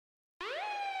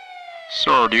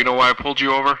Sir, do you know why I pulled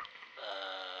you over?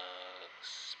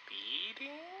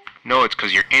 Speeding? No, it's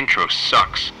because your intro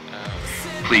sucks.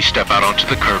 Please step out onto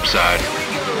the curbside.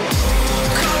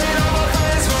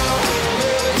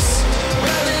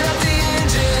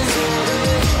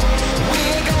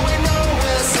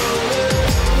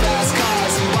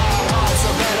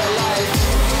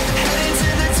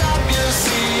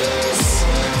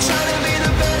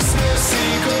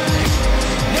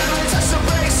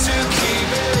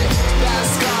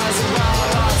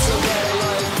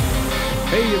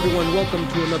 Hey everyone, welcome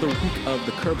to another week of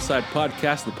the Curbside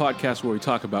Podcast, the podcast where we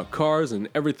talk about cars and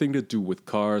everything to do with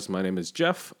cars. My name is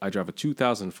Jeff. I drive a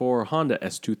 2004 Honda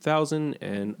S2000,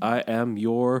 and I am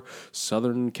your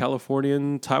Southern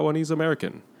Californian Taiwanese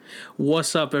American.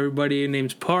 What's up, everybody? My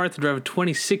name's Parth. I drive a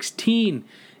 2016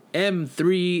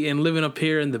 M3 and living up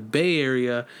here in the Bay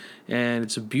Area, and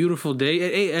it's a beautiful day.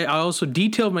 Hey, I also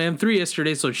detailed my M3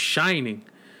 yesterday, so it's shining.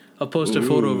 I'll post a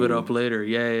photo of it up later.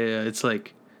 Yeah. It's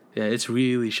like... yeah, it's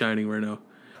really shining right now.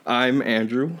 I'm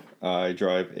Andrew. I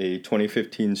drive a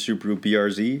 2015 Subaru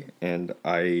BRZ, and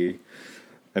I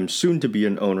am soon to be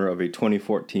an owner of a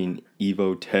 2014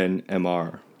 Evo 10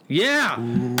 MR. Yeah!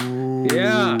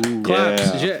 Yeah!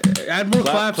 Claps. Yeah. Add more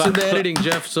claps in the editing,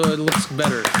 Jeff, so it looks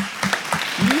better.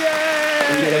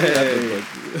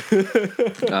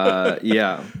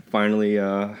 Yeah, finally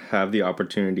have the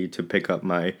opportunity to pick up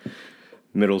my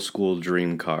middle school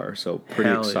dream car, so pretty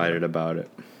Hell excited about it.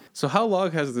 So how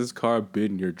long has this car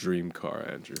been your dream car,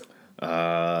 Andrew?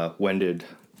 When did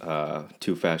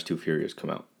Too Fast, Too Furious come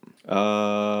out?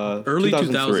 Early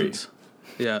 2003. 2000s.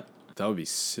 Yeah. That would be,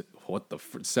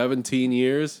 17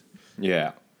 years?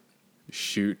 Yeah.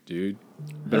 Shoot, dude.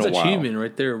 That's a an while. achievement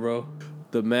right there, bro.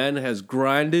 The man has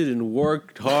grinded and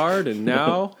worked hard, and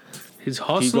now... He's He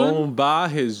hustling. gonna buy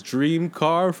his dream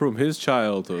car from his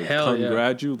childhood. Hell yeah.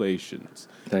 Congratulations.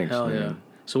 Thanks, Hell yeah. man.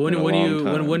 So Been a long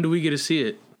time. when do we get to see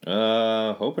it?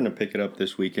 Hoping to pick it up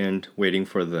this weekend, waiting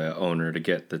for the owner to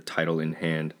get the title in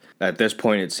hand. At this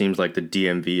point, it seems like the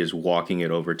DMV is walking it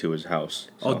over to his house.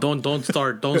 Oh, don't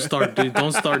start, dude.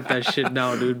 Don't start that shit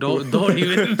now, dude. Don't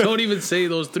even say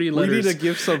those three We letters. need to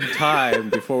give some time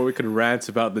before we can rant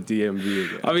about the DMV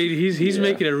again. I mean, he's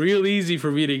making it real easy for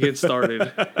me to get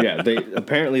started. Yeah, they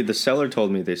apparently the seller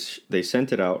told me they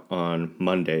sent it out on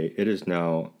Monday. It is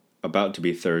now about to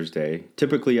be Thursday.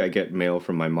 Typically, I get mail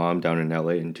from my mom down in LA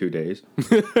in 2 days.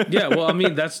 Yeah, well, I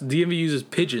mean, that's DMV uses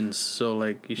pigeons, so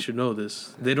like you should know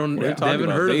this. They don't. They Talking haven't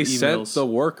about- heard of They emails. sent the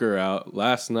worker out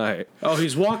last night Oh,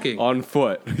 he's walking on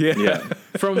foot. Yeah. Yeah,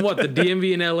 from what, the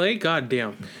DMV in LA? God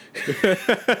damn. yeah,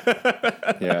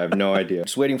 I have no idea.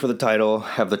 Just waiting for the title,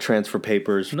 have the transfer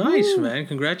papers. Nice, man.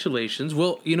 Congratulations.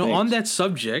 Well, on Thanks. that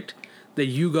subject, that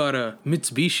you got a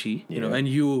Mitsubishi, Yeah. and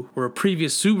you were a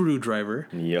previous Subaru driver.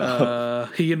 Yeah.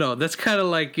 That's kind of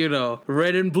like,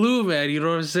 red and blue, man. You know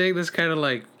what I'm saying? That's kind of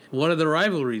like one of the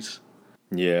rivalries.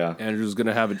 Yeah. Andrew's going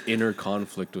to have an inner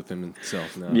conflict with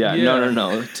himself now. Yeah, Yeah.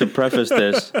 no. To preface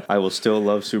this, I will still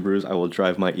love Subarus. I will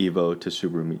drive my Evo to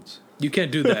Subaru meets. You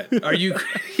can't do that. Are you?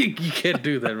 You can't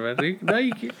do that, man. No,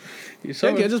 you can't.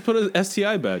 Yeah, just put an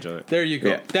STI badge on it. There you go.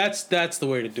 Yeah. That's the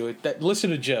way to do it.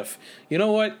 Listen to Jeff. You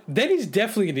know what? Then he's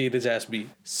definitely gonna get his ass beat.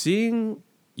 Seeing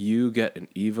you get an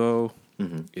Evo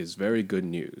is very good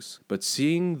news. But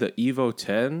seeing the Evo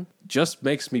 10 just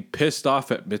makes me pissed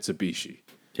off at Mitsubishi.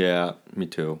 Yeah, me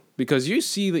too. Because you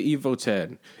see the Evo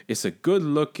 10, it's a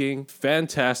good-looking,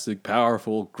 fantastic,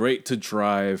 powerful, great to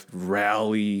drive,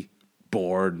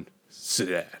 rally-born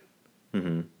sedan.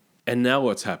 And now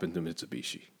what's happened to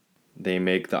Mitsubishi? They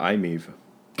make the iMeave.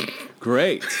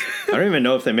 Great. I don't even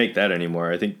know if they make that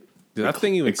anymore. I think Did that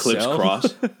thing even Eclipse sell?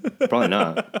 Cross. Probably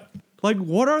not. Like,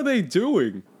 what are they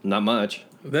doing? Not much.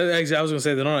 I was gonna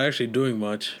say they're not actually doing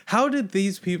much. How did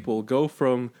these people go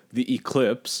from the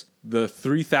Eclipse, the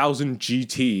 3000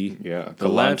 GT, Yeah, the the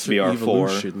Lance Lancer VR4.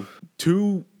 Evolution,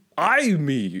 to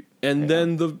iMe, and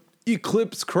then the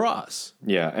Eclipse Cross?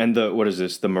 Yeah, and what is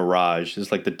this? The Mirage.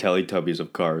 It's like the Teletubbies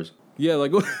of cars. Yeah,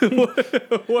 like,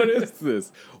 what is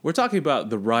this? We're talking about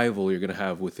the rival you're going to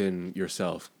have within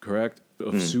yourself, correct?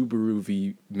 Of Subaru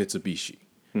v Mitsubishi.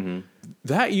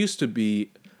 That used to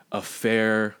be a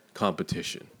fair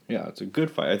competition. Yeah, it's a good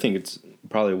fight. I think it's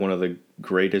probably one of the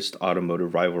greatest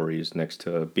automotive rivalries next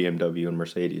to BMW and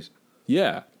Mercedes.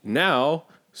 Yeah, now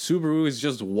Subaru is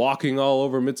just walking all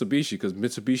over Mitsubishi because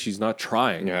Mitsubishi's not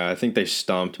trying. Yeah, I think they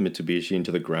stomped Mitsubishi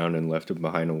into the ground and left it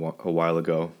behind a while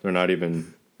ago. They're not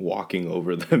even walking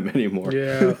over them anymore.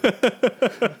 Yeah.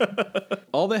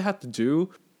 All they have to do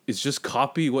is just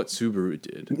copy what Subaru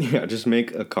did. Yeah, just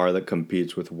make a car that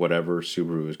competes with whatever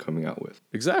Subaru is coming out with.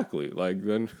 Exactly.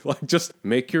 Just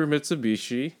make your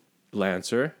Mitsubishi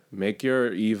Lancer, make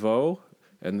your Evo,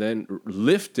 and then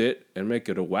lift it and make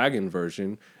it a wagon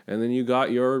version, and then you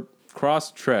got your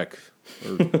Crosstrek.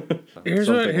 Here's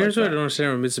what I don't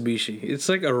understand with Mitsubishi. It's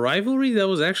like a rivalry that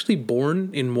was actually born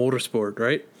in motorsport,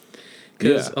 right?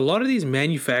 Because a lot of these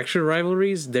manufacturer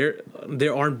rivalries, they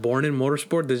aren't born in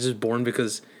motorsport. They're just born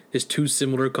because there's two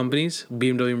similar companies,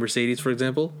 BMW and Mercedes, for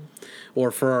example,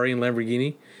 or Ferrari and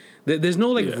Lamborghini. There's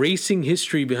no racing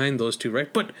history behind those two,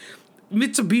 right? But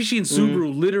Mitsubishi and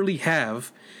Subaru literally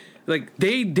have, like,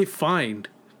 they defined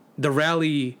the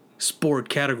rally sport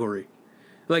category.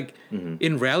 Like,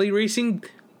 in rally racing,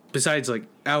 besides, like,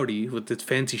 Audi with its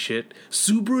fancy shit,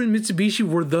 Subaru and Mitsubishi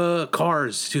were the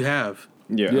cars to have.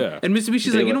 Yeah. And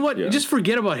Mitsubishi's like, you know what? Just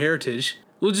forget about heritage.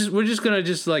 We're just gonna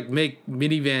like make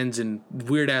minivans and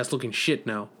weird ass looking shit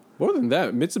now. More than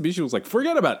that, Mitsubishi was like,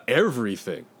 forget about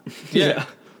everything. Yeah.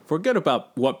 Forget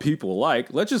about what people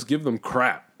like. Let's just give them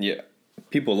crap. Yeah.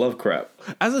 People love crap.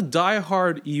 As a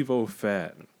diehard Evo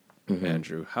fan,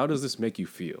 Andrew, how does this make you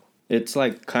feel? It's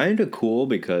like kind of cool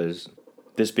because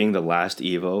this being the last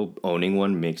Evo, owning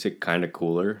one makes it kind of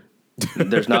cooler.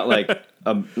 There's not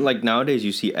like nowadays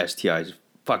you see STIs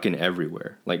fucking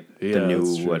everywhere. Like the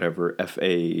new whatever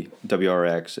FA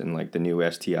WRX and like the new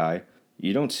STI.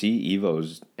 You don't see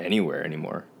Evos anywhere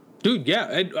anymore. Dude,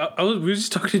 yeah. We were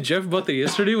just talking to Jeff about that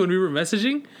yesterday when we were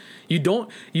messaging.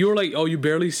 You were like, oh, you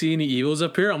barely see any Evos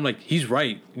up here? I'm like, he's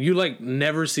right. You like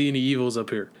never see any Evos up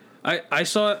here. I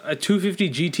saw a 250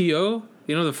 GTO,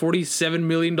 you know, the $47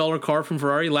 million car from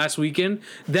Ferrari last weekend.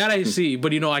 That I see,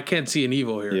 but, you know, I can't see an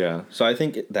Evo here. Yeah, so I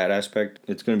think that aspect,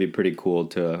 it's going to be pretty cool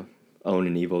to own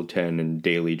an Evo 10 and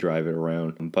daily drive it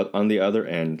around. But on the other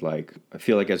end, like, I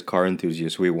feel like as car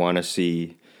enthusiasts, we want to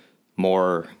see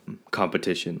more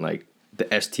competition. Like, the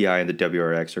STI and the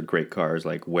WRX are great cars.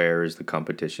 Like, where is the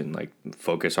competition? Like,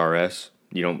 Focus RS,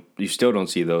 you still don't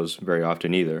see those very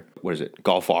often either. What is it?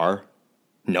 Golf R?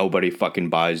 Nobody fucking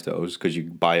buys those because you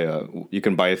can buy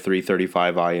a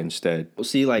 335i instead. Well,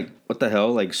 see, like, what the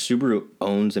hell? Like, Subaru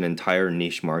owns an entire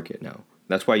niche market now.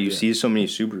 That's why you see so many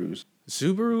Subarus.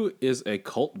 Subaru is a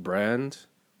cult brand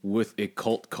with a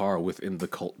cult car within the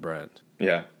cult brand.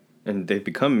 Yeah, and they've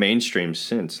become mainstream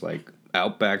since. Like,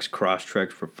 Outbacks,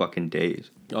 Crosstreks for fucking days.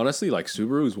 Honestly, like,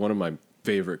 Subaru is one of my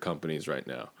favorite companies right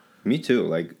now. Me too.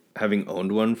 Like, having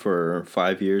owned one for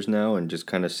 5 years now and just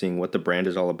kind of seeing what the brand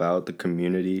is all about, the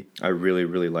community, I really,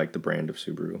 really like the brand of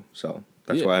Subaru. So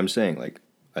that's why I'm saying, like,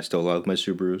 I still love my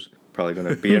Subarus. Probably going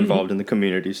to be involved in the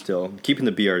community still. Keeping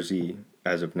the BRZ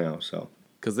as of now, so.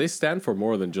 Because they stand for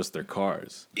more than just their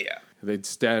cars. Yeah. They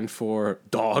stand for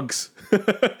dogs.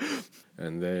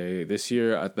 And this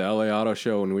year at the LA Auto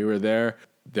Show, when we were there,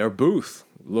 their booth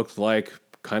looked like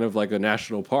kind of like a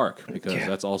national park because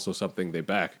that's also something they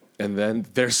back. And then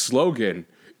their slogan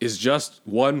is just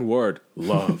one word,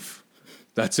 love.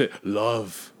 That's it,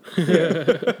 love.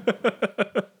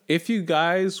 If you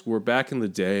guys were back in the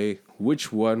day,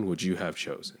 which one would you have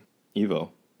chosen? Evo.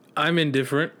 I'm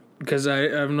indifferent because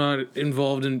I'm not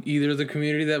involved in either of the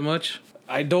community that much.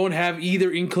 I don't have either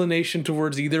inclination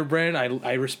towards either brand.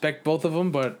 I respect both of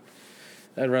them, but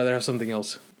I'd rather have something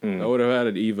else. I would have had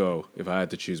an Evo if I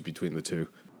had to choose between the two.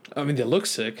 I mean, they look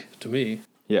sick to me.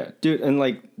 Yeah, dude, and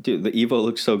like, the Evo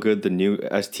looks so good, the new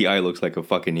STI looks like a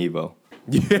fucking Evo.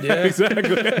 Yeah,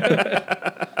 exactly.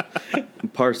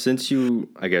 Par, since you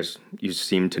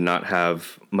seem to not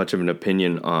have much of an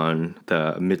opinion on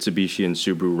the Mitsubishi and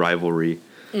Subaru rivalry,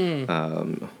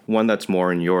 one that's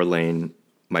more in your lane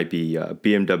might be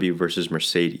BMW versus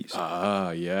Mercedes.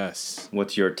 Ah, yes.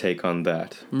 What's your take on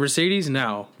that? Mercedes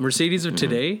now. Mercedes of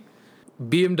today.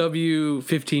 BMW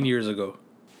 15 years ago.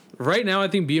 Right now, I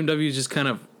think BMW is just kind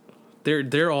of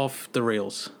they're off the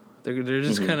rails. They're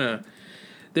just kind of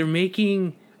they're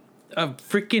making a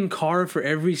freaking car for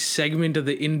every segment of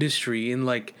the industry in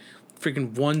like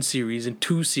freaking 1 series and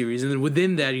 2 series, and then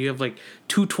within that you have like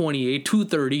 228,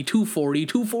 230, 240,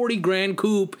 240 Grand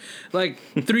Coupe, like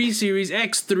 3 Series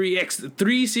X3,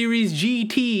 3 Series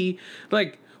GT,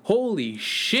 like holy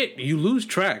shit, you lose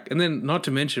track. And then not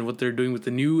to mention what they're doing with the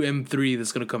new M3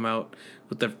 that's gonna come out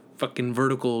with the fucking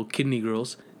vertical kidney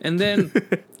grills. And then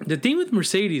the thing with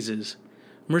Mercedes is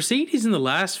Mercedes in the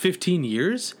last 15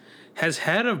 years has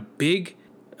had a big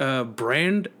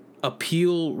brand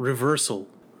appeal reversal.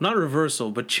 Not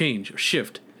reversal, but change or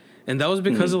shift. And that was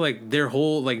because of like their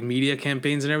whole like media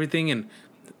campaigns and everything and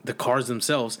the cars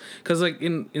themselves. Because like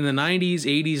in the 90s,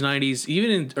 80s, 90s,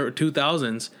 even in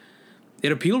 2000s,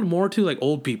 it appealed more to like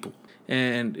old people.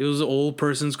 And it was an old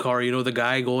person's car, you know, the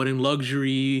guy going in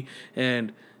luxury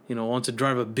and, you know, wants to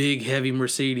drive a big, heavy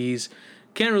Mercedes.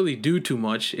 can't really do too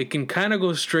much. It can kind of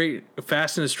go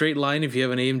fast in a straight line if you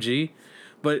have an AMG,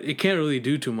 but it can't really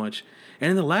do too much. And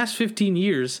in the last 15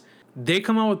 years, they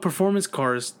come out with performance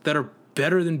cars that are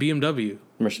better than BMW.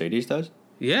 Mercedes does?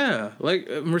 Yeah, like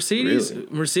Mercedes. Really?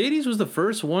 Mercedes was the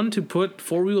first one to put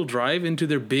 4-wheel drive into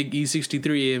their big E63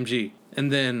 AMG,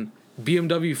 and then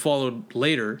BMW followed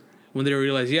later when they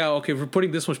realized, yeah, okay, if we're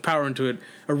putting this much power into it,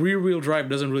 a rear-wheel drive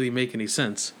doesn't really make any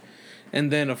sense.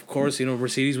 And then, of course,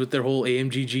 Mercedes with their whole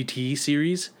AMG GT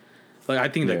series, like I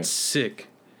think that's sick.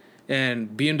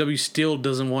 And BMW still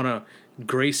doesn't want to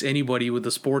grace anybody with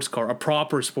a sports car, a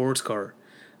proper sports car,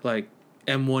 like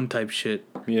M1 type shit.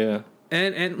 Yeah.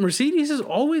 And Mercedes has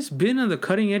always been on the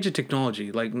cutting edge of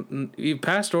technology, like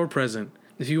past or present.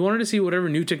 If you wanted to see whatever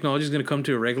new technology is going to come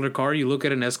to a regular car, you look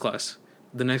at an S-Class,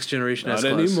 the next generation Not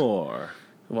S-Class. Not anymore.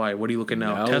 Why? What are you looking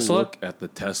now? Now Tesla? look at the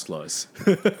Teslas.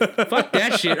 Fuck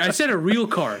that shit. I said a real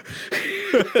car.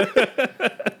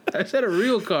 I said a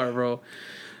real car, bro.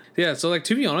 Yeah, so like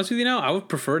to be honest with you now, I would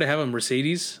prefer to have a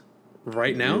Mercedes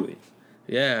right now. Really?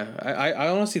 Yeah, I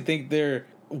honestly think they're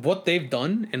what they've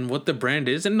done and what the brand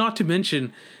is, and not to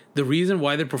mention the reason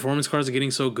why their performance cars are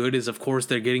getting so good is, of course,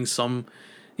 they're getting some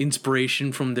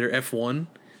inspiration from their F1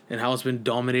 and how it's been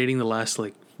dominating the last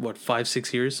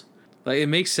 5-6 years. Like it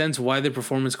makes sense why their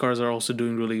performance cars are also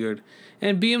doing really good.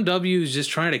 And BMW is just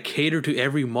trying to cater to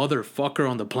every motherfucker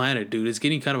on the planet, dude. It's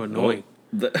getting kind of annoying.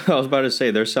 I was about to say,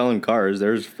 they're selling cars.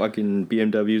 There's fucking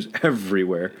BMWs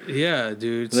everywhere. Yeah,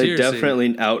 dude. They Seriously.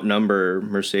 definitely outnumber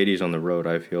Mercedes on the road,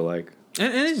 I feel like.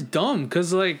 And it's dumb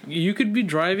because you could be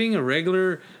driving a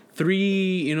regular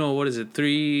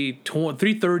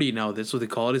 330 now. That's what they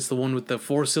call it. It's the one with the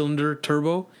 4-cylinder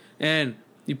turbo. And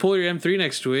you pull your M3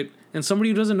 next to it, and somebody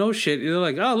who doesn't know shit, they're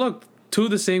like, oh, look, two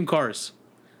of the same cars.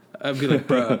 I'd be like,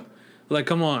 bro, like,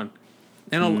 come on.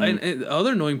 And the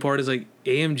other annoying part is like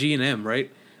AMG and M,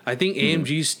 right? I think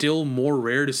AMG is still more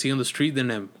rare to see on the street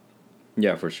than M.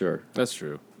 Yeah, for sure. That's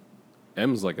true.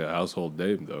 M's like a household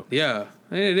name, though. Yeah,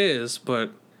 it is,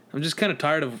 but I'm just kind of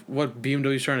tired of what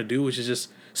BMW is trying to do, which is just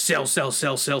sell,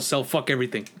 fuck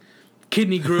everything.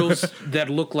 Kidney grills that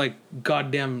look like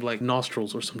goddamn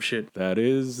nostrils or some shit. That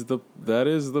is the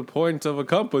point of a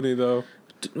company, though.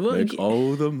 Well, Make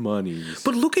all the monies.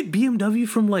 But look at BMW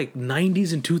from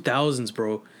 90s and 2000s,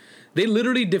 bro. They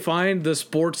literally defined the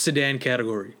sports sedan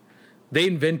category. They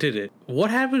invented it.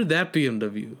 What happened to that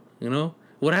BMW?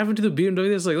 What happened to the BMW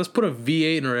that's let's put a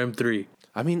V8 in our M3?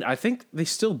 I mean, I think they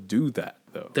still do that,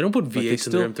 though. They don't put V8s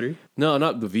in their M3? No,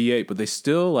 not the V8, but they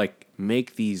still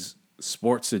make these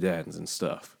sports sedans and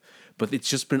stuff. But it's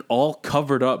just been all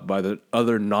covered up by the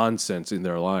other nonsense in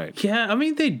their line. Yeah, I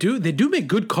mean, they do make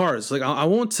good cars. I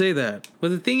won't say that. But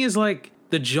the thing is,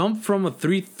 the jump from a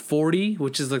 340,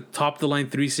 which is the top-of-the-line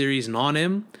 3 Series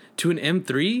non-M, to an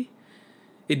M3,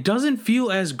 it doesn't feel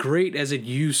as great as it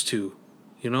used to,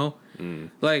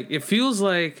 It feels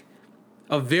like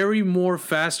a very more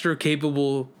faster,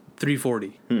 capable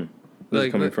 340. This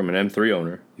is coming from an M3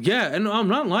 owner. Yeah, and I'm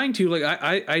not lying to you.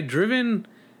 I've driven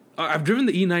the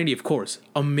E90, of course.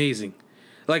 Amazing.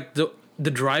 The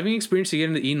driving experience you get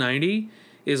in the E90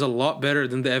 is a lot better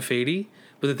than the F80.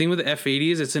 But the thing with the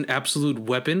F80 is it's an absolute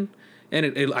weapon,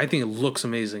 and I think it looks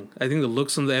amazing. I think the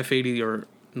looks on the F80 are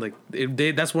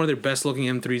that's one of their best looking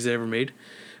M3s they ever made.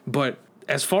 But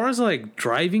as far as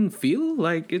driving feel,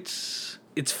 it's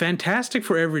fantastic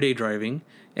for everyday driving.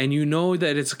 And you know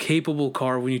that it's a capable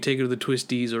car when you take it to the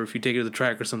twisties or if you take it to the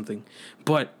track or something.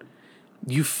 But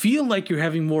you feel like you're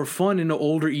having more fun in an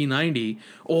older E90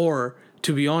 or,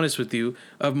 to be honest with you,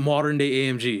 a modern-day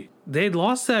AMG. They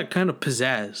lost that kind of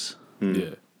pizzazz.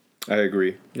 Yeah. I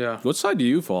agree. Yeah. What side do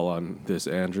you fall on this,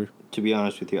 Andrew? To be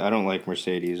honest with you, I don't like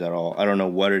Mercedes at all. I don't know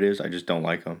what it is. I just don't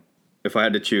like them. If I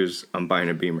had to choose, I'm buying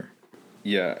a Beamer.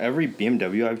 Yeah, every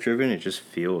BMW I've driven, it just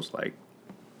feels like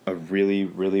a really,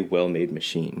 really well-made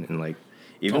machine. And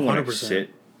even when I 100%. sit,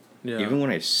 even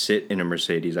when I sit in a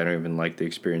Mercedes, I don't even like the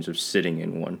experience of sitting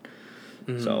in one.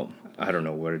 So I don't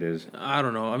know what it is. I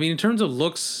don't know. I mean, in terms of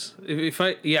looks,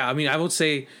 I would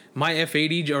say my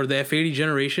F80 or the F80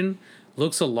 generation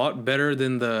looks a lot better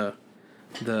than the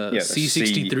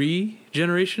C63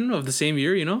 generation of the same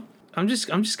year. I'm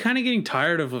just kind of getting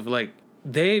tired of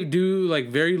they do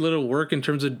very little work in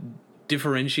terms of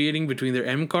differentiating between their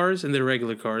M cars and their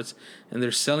regular cars, and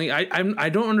they're selling. I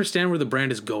don't understand where the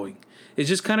brand is going. It's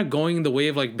just kind of going the way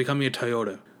of becoming a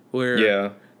Toyota,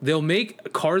 where they'll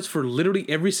make cars for literally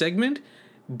every segment,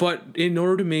 but in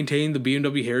order to maintain the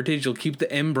BMW heritage, they'll keep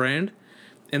the M brand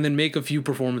and then make a few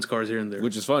performance cars here and there.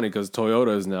 Which is funny because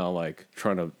Toyota is now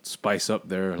trying to spice up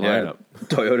their lineup.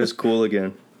 Toyota's cool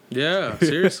again. Yeah,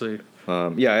 seriously.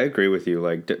 Yeah, I agree with you.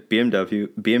 Like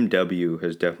BMW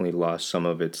has definitely lost some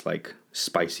of its like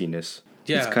spiciness.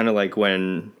 Yeah. It's kind of like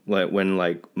when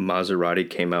like Maserati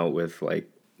came out with like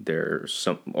their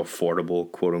some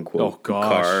affordable quote unquote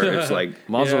car. It's like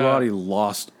Maserati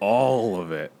lost all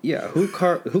of it. yeah,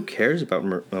 who cares about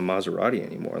a Maserati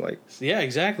anymore? Like Yeah,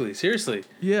 exactly. Seriously.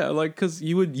 Yeah, like because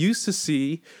you would used to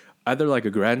see either like a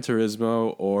Gran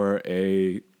Turismo or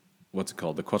a what's it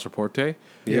called, the Quattroporte.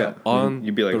 yeah, On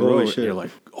you'd be like, the holy road, shit. you're like,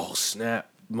 oh snap,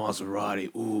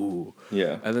 Maserati, ooh.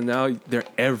 Yeah. And then now they're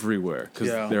everywhere because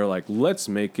Yeah. they're like, let's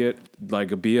make it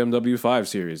like a BMW 5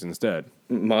 Series instead.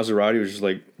 Maserati was just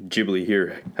like Ghibli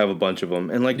here, have a bunch of them,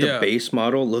 and like the Yeah. base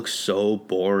model looks so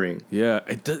boring. Yeah,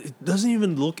 it doesn't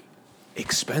even look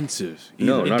expensive.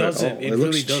 No, either. not doesn't. at all. It It, looks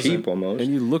really doesn't. cheap almost.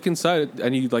 And you look inside it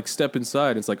and you like step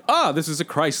inside and it's like, this is a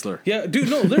Chrysler. Yeah, dude,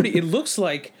 no, literally, it looks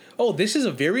like, oh, this is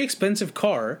a very expensive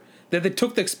car that they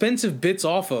took the expensive bits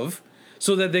off of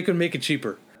so that they could make it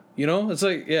cheaper. You know? It's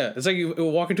like, yeah, it's like you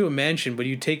walk into a mansion, but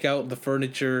you take out the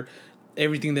furniture,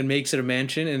 everything that makes it a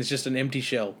mansion, and it's just an empty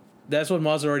shell. That's what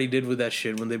Maserati did with that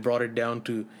shit when they brought it down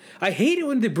to... I hate it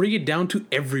when they bring it down to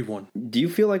everyone. Do you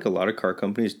feel like a lot of car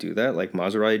companies do that? Like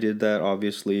Maserati did that,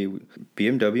 obviously.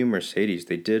 BMW, Mercedes,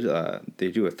 they do a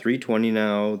 320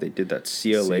 now. They did that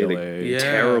CLA. CLA. Like Yeah.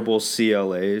 terrible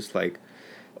CLAs. Like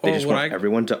they just what want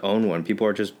everyone to own one. People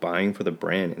are just buying for the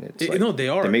brand, and it's like, no, they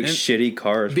are. They make And shitty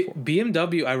cars.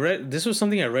 BMW, this was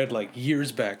something I read like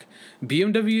years back.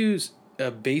 BMW's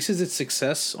bases its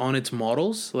success on its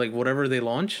models, like whatever they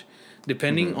launch,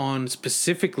 depending on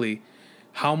specifically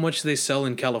how much they sell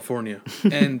in California,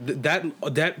 and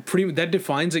that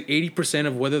defines like 80%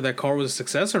 of whether that car was a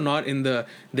success or not in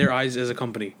their eyes as a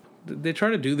company. They try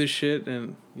to do this shit,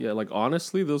 and Yeah, like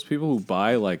honestly, those people who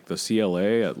buy like the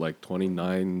CLA at like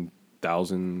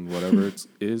 29,000 whatever it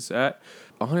is at,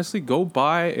 honestly, go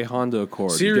buy a Honda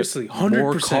Accord. You get seriously,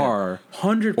 more 100%, car,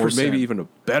 100%, or maybe even a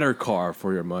better car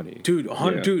for your money. dude,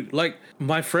 Yeah. dude. Like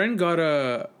my friend got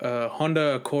a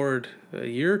Honda Accord a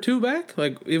year or two back.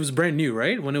 Like it was brand new,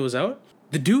 right, when it was out.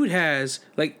 The dude has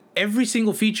like every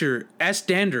single feature as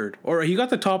standard, or he got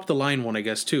the top of the line one, I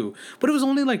guess, too. But it was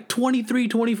only like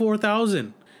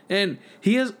 24,000, and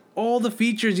he has all the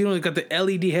features. You know, he got the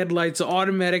LED headlights, the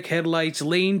automatic headlights,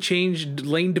 lane change,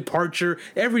 lane departure,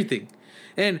 everything.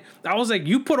 And I was like,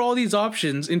 you put all these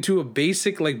options into a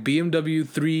basic like BMW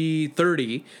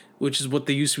 330, which is what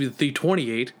they used to be, the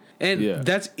 328. And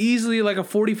that's easily like a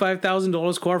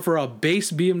 $45,000 car for a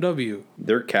base BMW.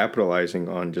 They're capitalizing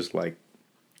on just like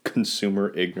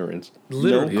consumer ignorance.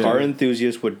 Literally. No car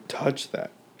enthusiast would touch that.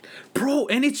 Bro,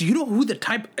 and it's, you know who the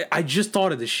type, I just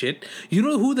thought of this shit. You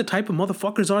know who the type of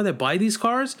motherfuckers are that buy these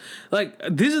cars? Like,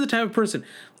 this is the type of person.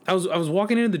 I was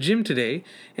walking into the gym today,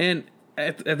 and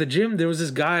at the gym, there was this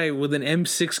guy with an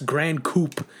M6 Grand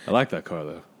Coupe. I like that car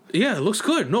though. Yeah, it looks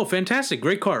good. No, fantastic.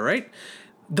 Great car, right?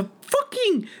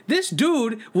 This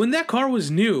dude, when that car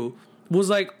was new, was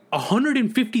like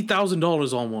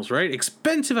 $150,000 almost, right?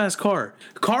 Expensive ass car.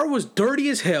 Car was dirty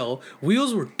as hell.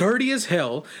 Wheels were dirty as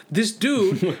hell. This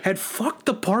dude had fucked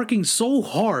the parking so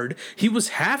hard. He was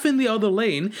half in the other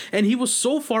lane, and he was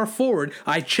so far forward.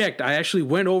 I checked. I actually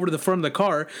went over to the front of the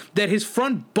car that his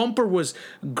front bumper was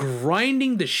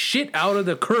grinding the shit out of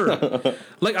the curb.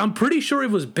 Like, I'm pretty sure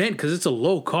it was bent because it's a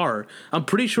low car. I'm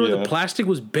pretty sure the plastic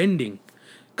was bending.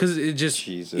 Because it just,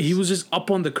 he was just up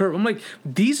on the curb. I'm like,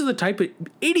 these are the type of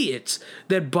idiots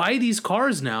that buy these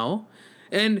cars now,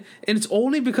 and it's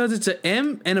only because it's an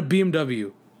M and a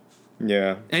BMW.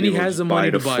 Yeah. And he has the money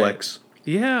to buy flex.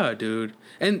 it. Yeah, dude.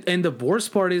 And the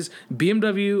worst part is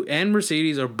BMW and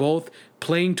Mercedes are both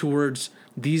playing towards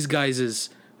these guys'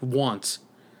 wants.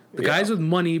 The guys with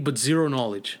money but zero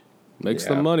knowledge. Makes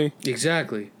them money.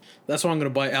 Exactly. That's why I'm going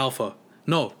to buy Alpha.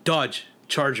 No, Dodge,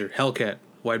 Charger, Hellcat.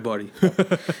 Wide body.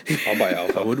 I'll buy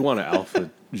Alpha. I would want an Alpha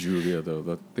Giulia though.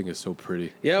 That thing is so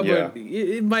pretty. Yeah, but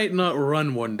it might not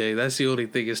run one day. That's the only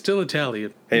thing. It's still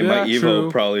Italian. Hey, my Yeah, Evo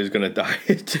true. probably is gonna die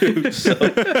too. So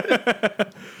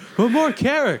But more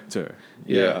character.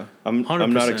 yeah, I'm not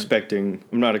 100%.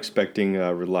 expecting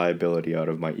reliability out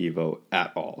of my Evo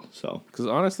at all. So Because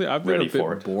honestly, I've been Ready a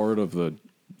for bit it. bored of the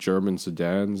German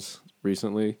sedans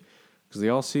recently. Because they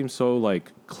all seem so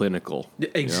like clinical.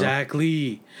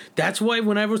 Exactly. That's why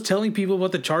when I was telling people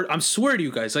about the chart, I swear to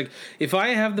you guys, like if I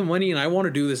have the money and I want to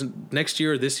do this next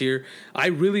year or this year, I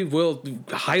really will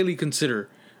highly consider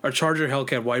a Charger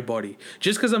Hellcat wide body.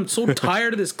 Just because I'm so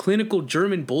tired of this clinical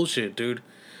German bullshit, dude.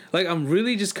 Like I'm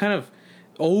really just kind of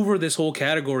over this whole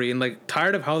category and like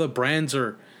tired of how the brands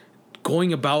are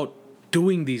going about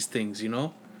doing these things, you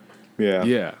know? yeah,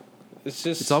 Yeah. It's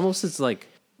just It's almost like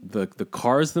the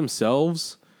cars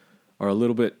themselves are a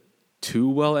little bit too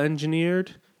well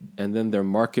engineered, and then their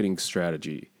marketing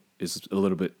strategy is a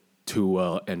little bit too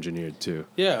well engineered too.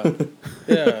 Yeah.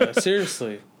 Yeah,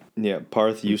 seriously. Yeah,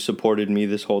 Parth, you supported me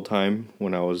this whole time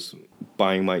when I was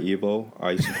buying my Evo.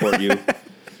 I support you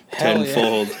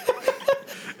tenfold.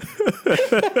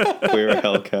 We're a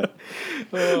Hellcat.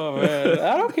 Oh man,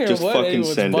 I don't care Just what fucking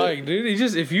anyone's send buying, it. dude. It's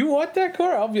just if you want that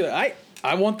car, I'll be like,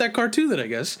 I want that car too. Then I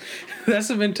guess that's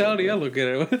the mentality I look at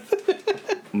it with.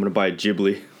 I'm gonna buy a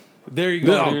Ghibli. There you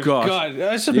go. Oh, dude. gosh. God,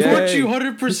 I support Yay. you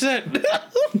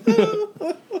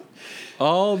 100%.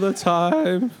 All the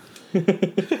time.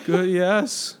 Good,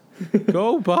 yes.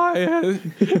 Go buy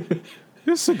it.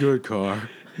 It's a good car.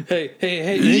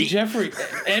 Hey, Jeffrey.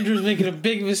 Andrew's making a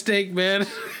big mistake, man.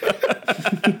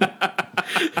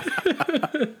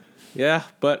 Yeah,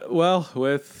 but well,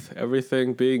 with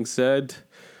everything being said,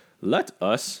 let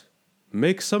us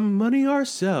make some money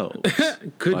ourselves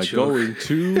Good by joke. going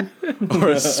to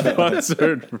our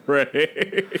sponsored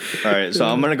break. All right, so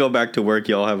I'm gonna go back to work.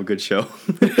 Y'all have a good show.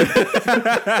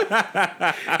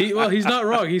 He's not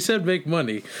wrong. He said make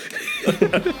money.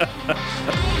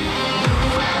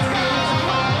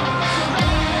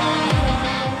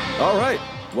 All right,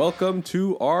 welcome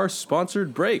to our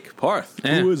sponsored break. Parth,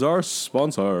 Yeah. who is our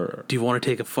sponsor? Do you want to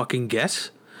take a fucking guess?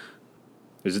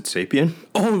 Is it Sapien?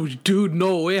 Oh, dude,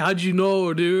 no way. How'd you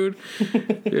know, dude?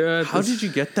 Yeah. How did you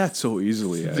get that so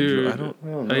easily, Andrew? Dude. I don't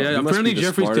know. Yeah, You must apparently be the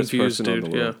Jeffrey's smartest confused, person in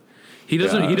dude. the Yeah. world. He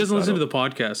doesn't Yeah, listen I to don't- the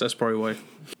podcast. That's probably why.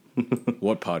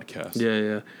 What podcast?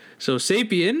 Yeah. So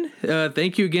Sapien,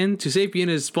 thank you again to Sapien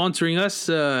is sponsoring us.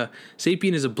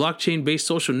 Sapien is a blockchain-based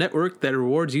social network that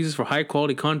rewards users for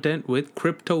high-quality content with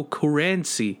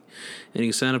cryptocurrency. And you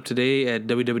can sign up today at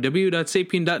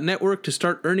www.sapien.network to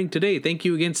start earning today. Thank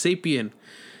you again, Sapien.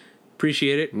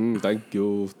 Appreciate it.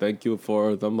 Thank you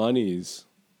for the monies.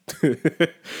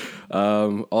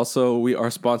 Also, we are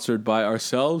sponsored by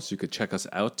ourselves. You could check us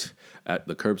out at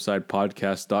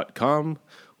thecurbsidepodcast.com,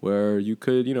 where you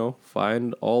could,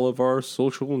 find all of our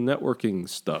social networking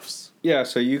stuffs. Yeah,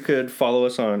 so you could follow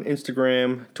us on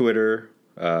Instagram, Twitter,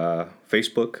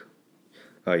 Facebook.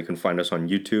 You can find us on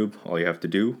YouTube. All you have to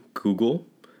do, Google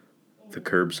the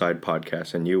Curbside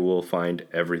Podcast, and you will find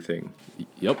everything.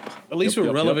 Yep. At least Yep, we're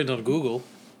yep, relevant on Google.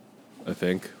 I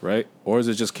think, right? Or is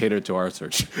it just catered to our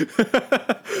search?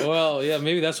 Well, yeah,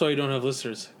 maybe that's why you don't have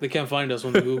listeners. They can't find us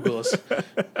when they Google us.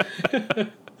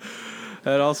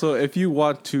 And also, if you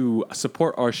want to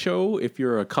support our show, if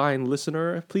you're a kind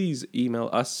listener, please email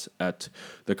us at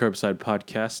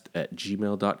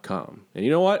thecurbsidepodcast@gmail.com. And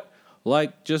you know what?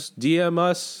 Just DM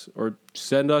us or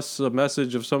send us a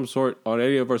message of some sort on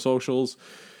any of our socials.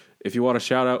 If you want a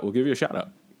shout out, we'll give you a shout out.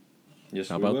 Yes,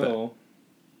 How we about that? will.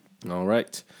 All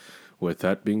right. With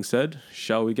that being said,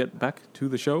 shall we get back to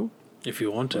the show? If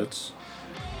you want to. Let's.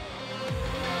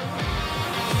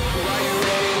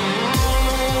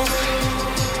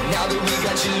 Now that we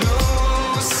got you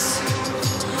loose,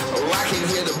 oh, I can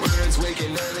hear the birds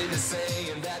waking early to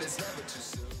say, and that is never too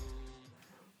soon.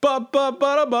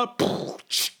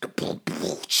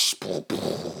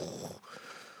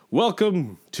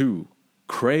 Welcome to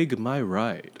Craig My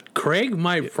Ride. Craig,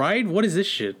 my ride? What is this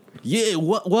shit? Yeah,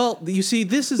 well, you see,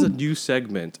 this is a new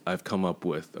segment I've come up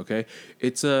with, okay?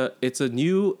 It's a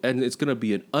new, and it's going to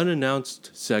be an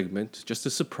unannounced segment, just to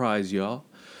surprise y'all.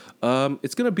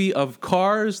 It's going to be of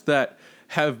cars that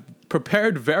have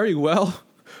prepared very well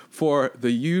for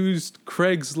the used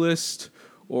Craigslist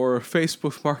or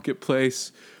Facebook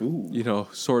Marketplace,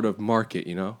 sort of market,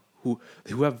 who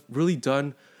have really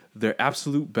done their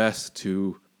absolute best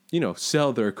to,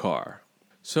 sell their car.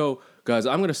 So, guys,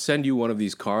 I'm going to send you one of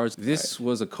these cars. This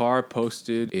was a car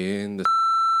posted in the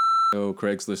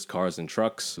Craigslist Cars and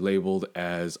Trucks, labeled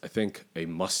as, I think, a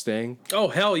Mustang. Oh,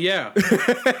 hell yeah.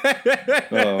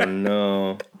 Oh,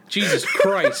 no. Jesus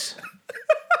Christ.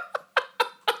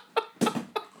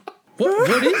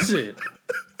 What is it?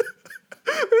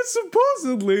 It's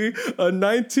supposedly a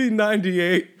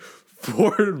 1998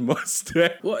 Ford Mustang.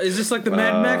 What is this, like the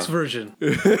Mad Max version?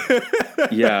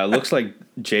 Yeah, it looks like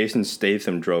Jason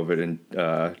Statham drove it in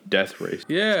Death Race.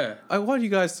 Yeah. I want you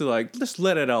guys to, just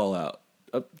let it all out.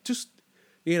 Just,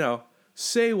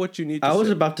 say what you need to say. I was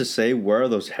about to say, where are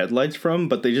those headlights from?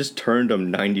 But they just turned them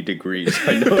 90 degrees.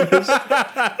 I noticed.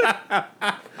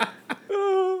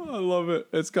 Oh, I love it.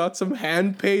 It's got some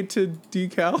hand-painted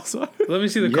decals on it. Let me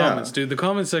see the Yeah. comments, dude. The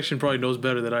comment section probably knows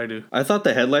better than I do. I thought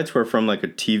the headlights were from like a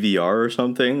TVR or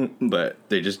something, but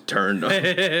they just turned them.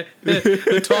 I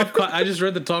just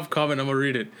read the top comment. I'm going to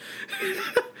read it.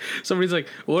 Somebody's like,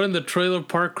 what in the trailer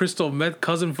park crystal meth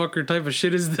cousin fucker type of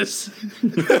shit is this?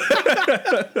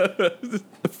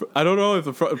 I don't know if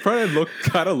the front end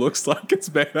kind of looks like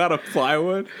it's made out of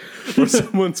plywood or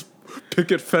someone's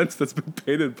picket fence that's been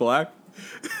painted black.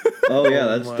 Oh yeah,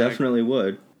 that's definitely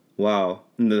wood. Wow.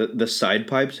 And the side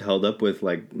pipes held up with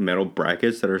like metal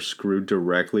brackets that are screwed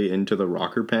directly into the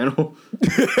rocker panel.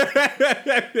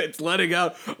 It's letting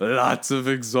out lots of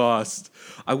exhaust.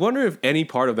 I wonder if any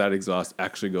part of that exhaust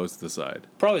actually goes to the side.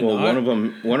 Probably Well, not.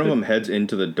 one of them heads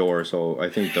into the door, so I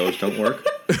think those don't work.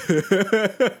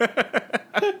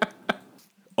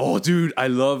 Oh, dude, I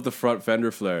love the front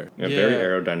fender flare. Yeah, very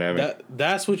aerodynamic.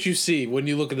 That's what you see when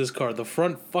you look at this car. The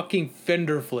front fucking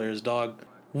fender flares, dog.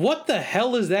 What the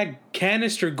hell is that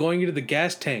canister going into the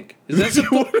gas tank? Is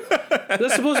that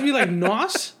that's supposed to be like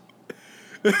NOS?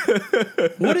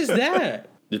 What is that?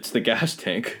 It's the gas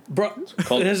tank. Bro,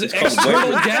 called- it has an it's called external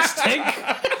weight- gas tank?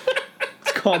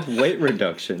 It's called weight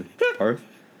reduction. Parth.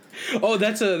 Oh,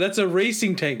 that's a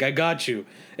racing tank. I got you.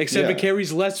 Except Yeah. it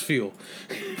carries less fuel.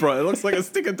 Bro, it looks like a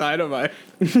stick of dynamite.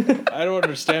 I don't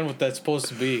understand what that's supposed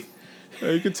to be.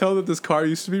 You can tell that this car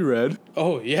used to be red.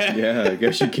 Oh, yeah. Yeah, I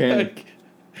guess you can.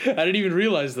 I didn't even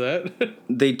realize that.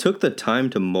 They took the time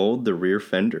to mold the rear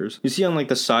fenders. You see on like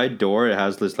the side door, it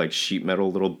has this like sheet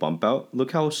metal little bump out.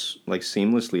 Look how like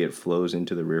seamlessly it flows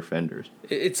into the rear fenders.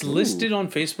 It's listed on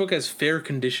Facebook as fair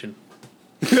condition.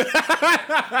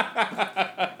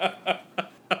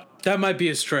 That might be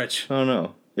a stretch. I don't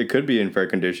know. It could be in fair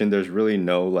condition. There's really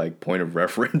no like point of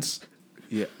reference.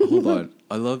 Yeah, hold on.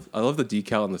 I love the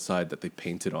decal on the side that they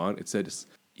painted on. It said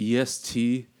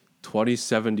EST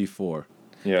 2074.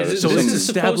 Yeah, This So it's is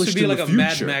supposed to established be in like the a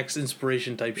Mad future. Max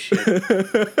inspiration type shit.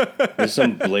 there's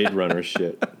some Blade Runner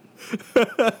shit.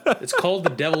 It's called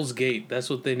the Devil's Gate. That's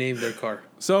what they named their car.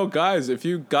 So, guys, if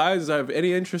you guys have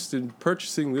any interest in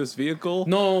purchasing this vehicle,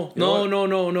 No.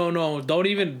 know Don't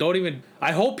even.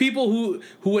 I hope people who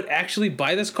would actually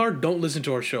buy this car don't listen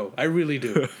to our show. I really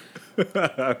do.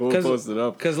 we'll post it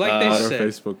up Because like on they our said,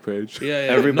 Facebook page. yeah.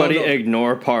 Everybody no.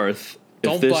 ignore Parth.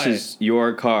 Don't If this buy is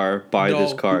your car, buy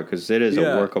this No. car because it is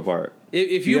Yeah. a work of art.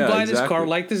 If you Yeah, buy this exactly. car,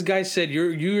 like this guy said,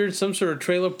 you're in some sort of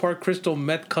trailer park crystal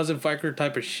meth cousin fiker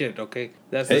type of shit. Okay,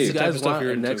 that's Hey, the you type of guys stuff want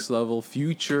you're a into. next level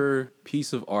future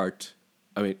piece of art?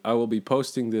 I mean, I will be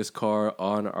posting this car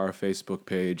on our Facebook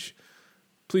page.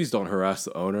 Please don't harass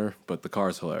the owner, but the car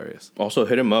is hilarious. Also,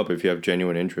 hit him up if you have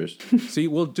genuine interest. See,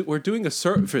 we're doing a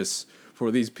service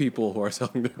for these people who are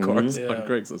selling their cars on Yeah.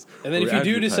 Craigslist. And then We're if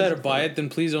you do decide to advertising buy for it, then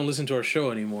please don't listen to our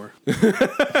show anymore.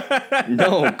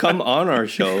 No, come on our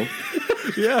show.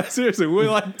 Yeah, seriously, we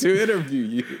like to interview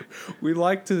you. We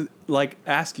like to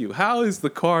ask you, how is the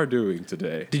car doing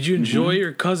today? Did you enjoy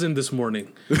your cousin this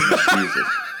morning? Jesus.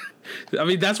 I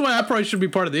mean, that's why I probably should be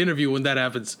part of the interview when that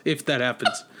happens, if that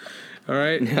happens. All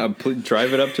right? Yeah, please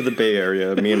drive it up to the Bay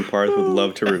Area. Me and Parth would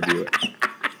love to review it.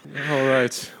 All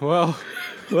right, well,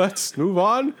 let's move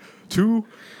on to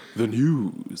the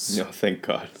news. No, thank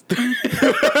God.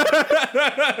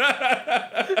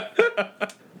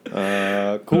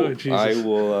 Cool. Oh, Jesus.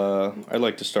 I'd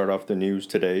like to start off the news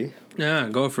today. Yeah,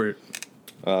 go for it.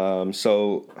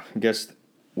 So I guess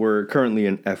we're currently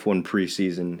in F1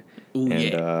 preseason, Ooh, and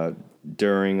yeah.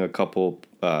 During a couple,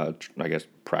 I guess,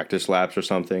 practice laps or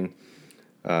something,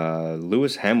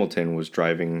 Lewis Hamilton was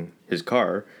driving his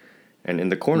car, and in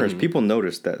the corners, people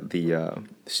noticed that the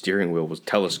steering wheel was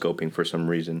telescoping for some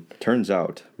reason. Turns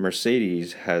out,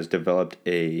 Mercedes has developed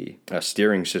a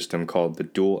steering system called the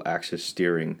dual-axis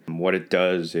steering. What it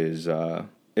does is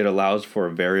it allows for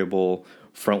variable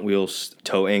front wheel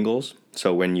toe angles.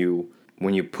 So when you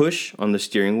push on the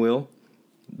steering wheel,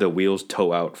 the wheels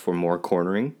toe out for more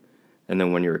cornering, and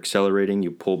then when you're accelerating,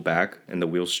 you pull back, and the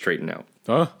wheels straighten out.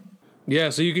 Huh? Yeah,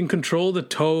 so you can control the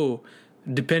toe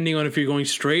depending on if you're going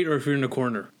straight or if you're in a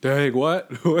corner. Dang, what?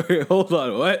 Wait, hold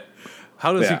on, what?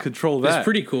 How does he Yeah. control that? It's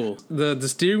pretty cool. The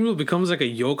steering wheel becomes like a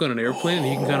yoke on an airplane, and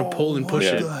you can kind of pull and push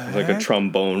it. Yeah, like a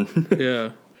trombone.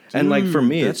 Yeah. And like for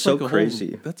me, That's it's so like a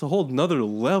crazy. That's a whole nother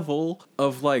level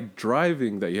of like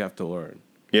driving that you have to learn.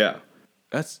 Yeah,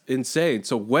 That's insane.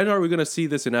 So when are we going to see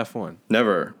this in F1?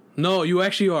 never No, you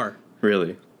actually are.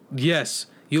 really. Yes.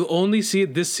 You'll only see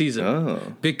it this season.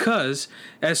 Oh, Because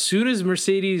as soon as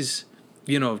Mercedes,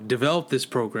 developed this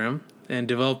program and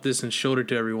developed this and showed it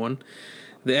to everyone,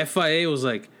 the FIA was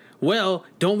like, well,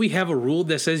 don't we have a rule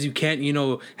that says you can't,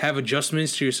 have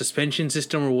adjustments to your suspension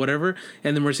system or whatever?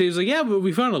 And the Mercedes was like, yeah, but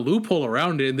we found a loophole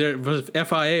around it. And the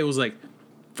FIA was like,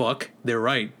 fuck, they're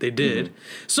right, they did.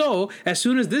 So, as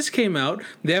soon as this came out,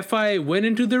 the FIA went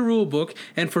into their rule book,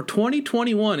 and for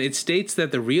 2021, it states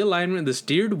that the realignment of the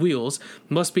steered wheels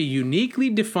must be uniquely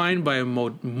defined by a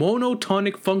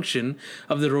monotonic function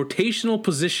of the rotational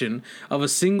position of a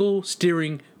single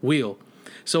steering wheel.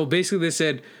 So basically they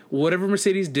said, whatever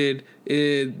Mercedes did,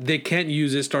 they can't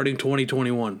use it starting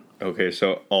 2021. Okay,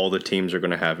 so all the teams are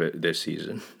going to have it this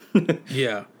season.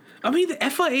 Yeah. I mean, the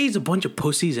FIA is a bunch of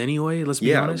pussies anyway, let's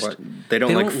be honest. But they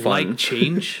don't like fun. like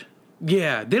change.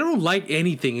 Yeah, they don't like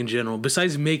anything in general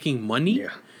besides making money. Yeah.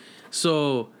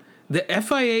 So the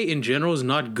FIA in general is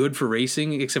not good for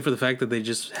racing, except for the fact that they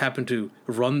just happen to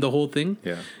run the whole thing.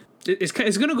 Yeah. It's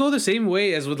going to go the same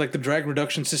way as with like the drag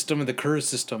reduction system and the curve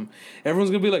system. Everyone's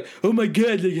going to be like, oh my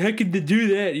God, like, how can they do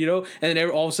that, you know? And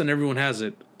then all of a sudden everyone has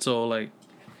it. So like,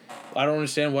 I don't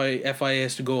understand why FIA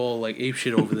has to go all like ape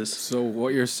shit over this. So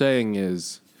what you're saying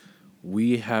is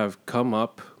Mercedes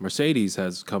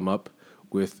has come up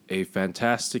with a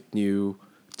fantastic new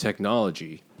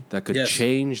technology that could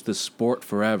change the sport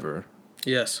forever.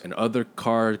 Yes. And other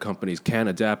car companies can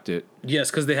adapt it.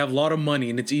 Yes, because they have a lot of money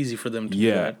and it's easy for them to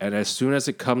do that. And as soon as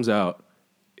it comes out,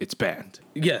 it's banned.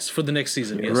 Yes, for the next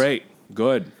season. Yes. Great.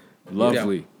 Good.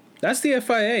 Lovely. Yeah. That's the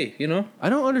FIA, you know? I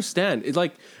don't understand. It's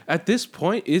like, at this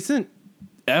point, isn't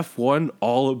F1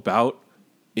 all about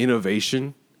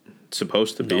innovation? It's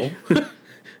supposed to be. No.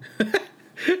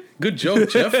 Good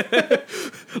joke, Jeff.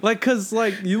 Because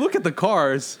you look at the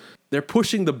cars, they're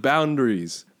pushing the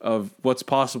boundaries of what's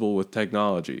possible with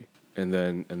technology. And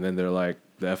then they're like,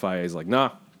 the FIA is like,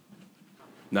 nah.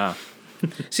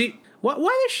 See, why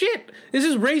the shit? This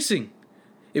is racing.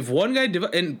 If one guy,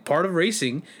 and part of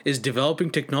racing is developing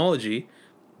technology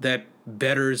that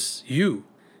betters you.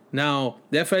 Now,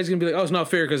 the FIA is going to be like, oh, it's not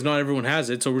fair because not everyone has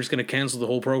it, so we're just going to cancel the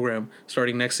whole program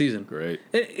starting next season. Great.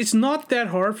 It's not that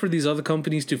hard for these other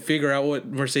companies to figure out what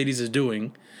Mercedes is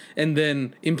doing and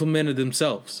then implement it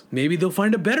themselves. Maybe they'll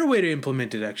find a better way to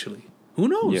implement it, actually. Who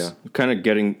knows? Yeah. Kind of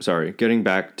getting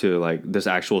back to like this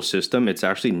actual system, it's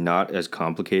actually not as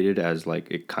complicated as like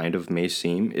it kind of may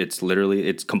seem. It's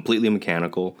completely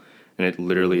mechanical, and it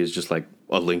literally is just like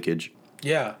a linkage.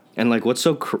 Yeah. And like what's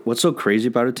so crazy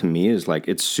about it to me is like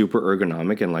it's super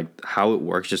ergonomic, and like how it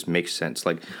works just makes sense.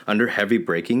 Like under heavy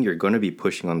braking, you're going to be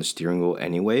pushing on the steering wheel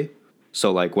anyway.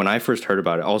 So like when I first heard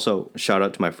about it, also shout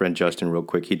out to my friend Justin real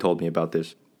quick. He told me about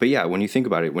this. But yeah, when you think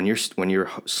about it, when you're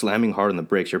slamming hard on the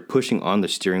brakes, you're pushing on the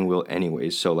steering wheel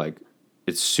anyways. So like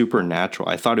it's super natural.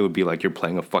 I thought it would be like you're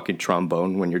playing a fucking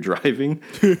trombone when you're driving.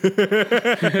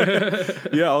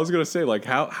 Yeah, I was gonna say like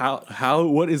how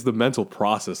what is the mental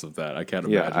process of that? I can't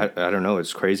imagine. Yeah, I don't know.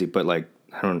 It's crazy, but like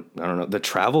I don't know. The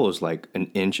travel is like an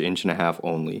inch and a half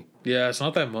only. Yeah, it's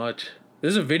not that much.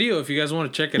 There's a video if you guys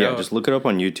want to check it out. Yeah, just look it up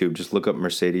on YouTube. Just look up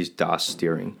Mercedes DAS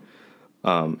steering.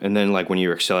 And then like when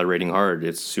you're accelerating hard,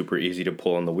 it's super easy to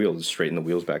pull on the wheels, straighten the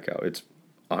wheels back out. It's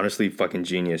honestly fucking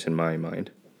genius in my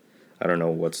mind. I don't know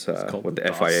what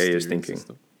the FIA is thinking.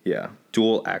 System. Yeah,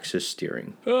 dual axis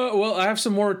steering. Well, I have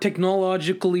some more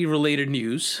technologically related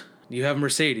news. You have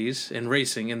Mercedes and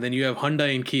racing, and then you have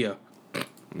Hyundai and Kia.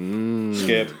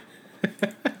 Skip.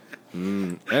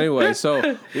 Anyway,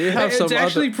 so we have some. It's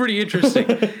actually pretty interesting.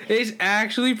 It's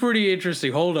actually pretty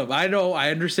interesting. Hold up, I know,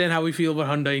 I understand how we feel about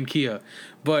Hyundai and Kia,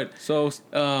 but so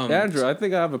Andrew, I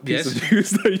think I have a piece yes? of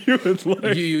news that you would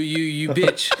like. You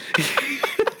bitch.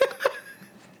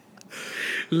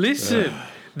 Listen,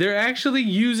 they're actually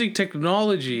using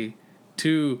technology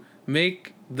to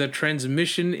make the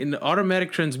transmission in the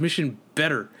automatic transmission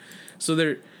better. So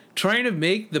they're trying to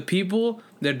make the people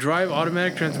that drive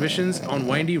automatic transmissions on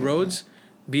windy roads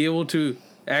be able to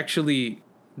actually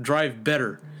drive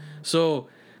better. So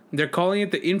they're calling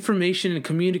it the Information and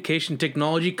Communication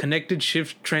Technology Connected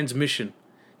Shift Transmission.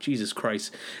 Jesus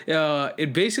Christ.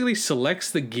 It basically selects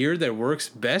the gear that works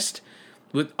best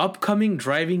with upcoming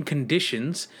driving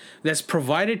conditions that's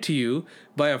provided to you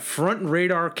by a front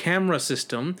radar camera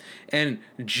system and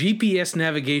GPS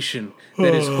navigation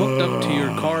that is hooked up to your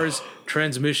car's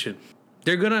transmission.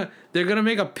 They're gonna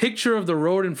make a picture of the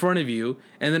road in front of you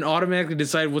and then automatically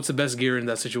decide what's the best gear in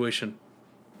that situation.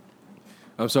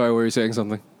 I'm sorry, were you saying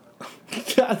something?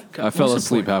 God, I fell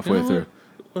asleep halfway through.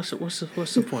 What's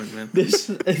the point, man?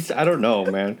 I don't know,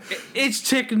 man. It's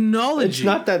technology. It's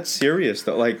not that serious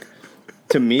though. Like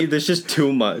to me, this is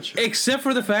too much. Except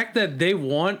for the fact that they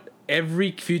want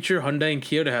every future Hyundai and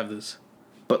Kia to have this.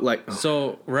 But like,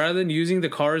 so rather than using the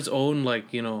car's own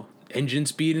engine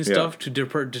speed and stuff to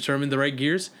determine the right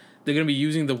gears, they're gonna be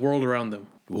using the world around them.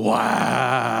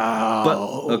 Wow.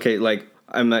 But okay, like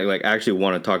I'm like actually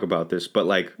want to talk about this, but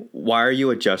like, why are you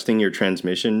adjusting your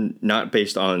transmission not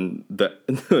based on the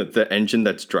the engine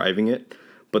that's driving it,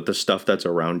 but the stuff that's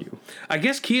around you? I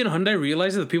guess Kia and Hyundai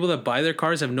realize that the people that buy their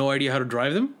cars have no idea how to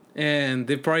drive them, and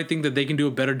they probably think that they can do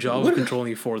a better job of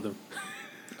controlling it for them.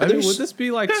 I mean, would this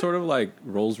be like sort of like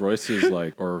Rolls Royce's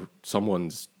like or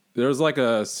someone's? There's like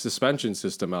a suspension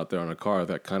system out there on a car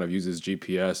that kind of uses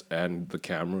GPS and the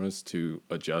cameras to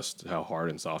adjust how hard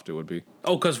and soft it would be.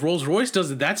 Oh, because Rolls Royce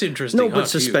does it. That's interesting. No, but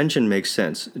suspension makes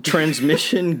sense.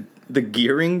 Transmission, the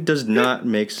gearing does not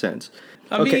make sense.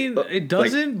 I mean, it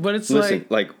doesn't, like, but it's listen,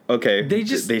 like okay,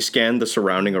 they scan the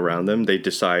surrounding around them. They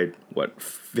decide what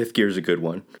fifth gear is a good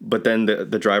one, but then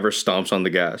the driver stomps on the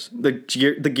gas. The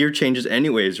gear changes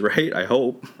anyways, right? I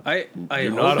hope. I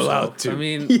You're hope not so. allowed to. I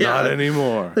mean, Not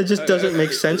anymore. It just doesn't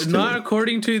make sense to not me.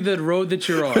 according to the road that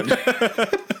you're on.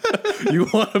 You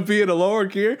want to be in a lower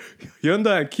gear?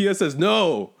 Hyundai and Kia says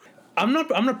no. I'm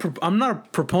not a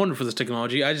proponent for this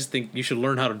technology. I just think you should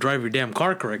learn how to drive your damn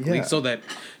car correctly, Yeah. so that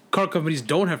car companies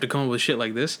don't have to come up with shit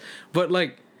like this. But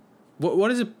like,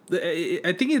 what is it?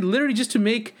 I think it literally just to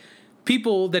make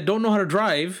people that don't know how to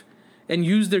drive and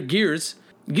use their gears.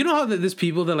 You know how there's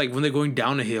people that like when they're going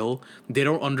down a hill, they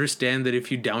don't understand that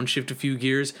if you downshift a few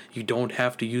gears, you don't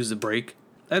have to use the brake.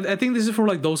 I think this is for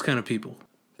like those kind of people.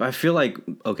 I feel like,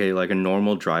 okay, like a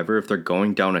normal driver, if they're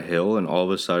going down a hill and all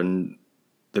of a sudden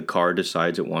the car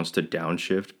decides it wants to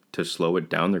downshift to slow it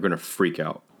down, they're going to freak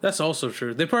out. That's also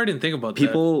true. They probably didn't think about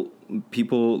that.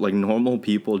 People, like normal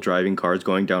people driving cars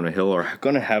going down a hill are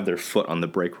going to have their foot on the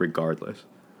brake regardless.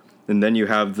 And then you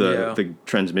have the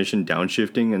transmission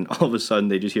downshifting, and all of a sudden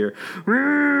they just hear,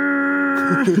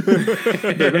 they're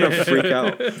going to freak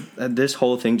out. This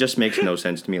whole thing just makes no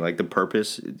sense to me. Like the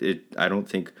purpose, I don't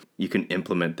think you can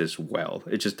implement this well.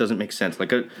 It just doesn't make sense.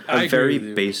 Like a very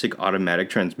basic automatic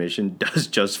transmission does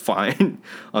just fine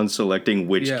on selecting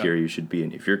which gear you should be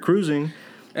in. If you're cruising.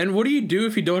 And what do you do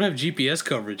if you don't have GPS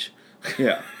coverage?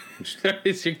 Yeah.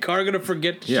 Is your car gonna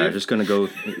forget to shift? Just gonna go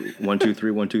 1 2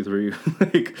 3 1 2 3.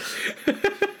 Like,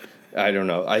 I don't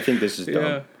know. I think this is dumb.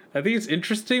 Yeah, I think it's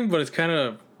interesting, but it's kind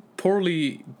of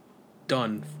poorly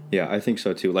done. Yeah, I think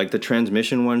so too. Like the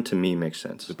transmission one to me makes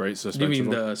sense. The brake suspension. You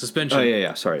mean one? the suspension? Oh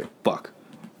yeah. Sorry. Fuck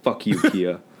you,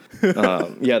 Kia.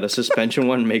 Yeah, the suspension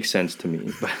one makes sense to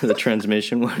me, but the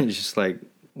transmission one is just like,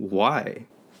 why?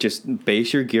 Just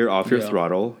base your gear off your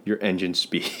throttle, your engine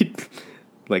speed.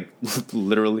 Like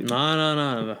literally.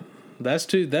 No.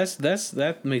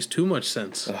 That makes too much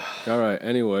sense. All right.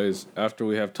 Anyways, after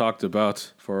we have talked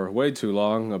about for way too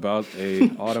long about a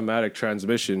automatic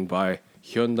transmission by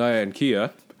Hyundai and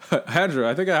Kia, Andrew,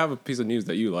 I think I have a piece of news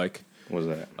that you like. What was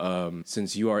that?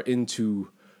 Since you are into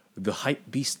the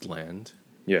hype beast land.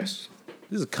 Yes.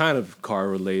 This is kind of car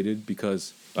related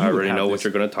because I already know what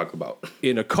you're going to talk about.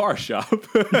 In a car shop.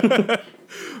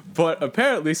 But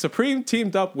apparently Supreme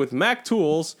teamed up with Mac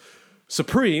Tools,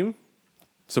 Supreme,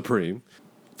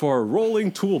 for a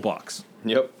rolling toolbox.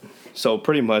 Yep. So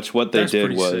pretty much what they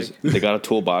did was sick. they got a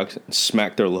toolbox,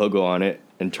 smacked their logo on it,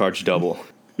 and charged double.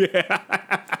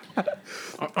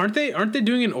 Aren't they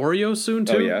doing an Oreo soon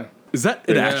too? Oh yeah. Is that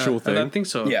an actual thing? I think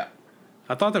so. Yeah.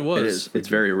 I thought that was. It is. It's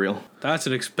very real. That's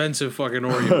an expensive fucking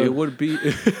Oreo. It would be,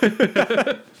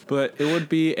 but it would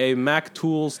be a Mac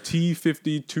Tools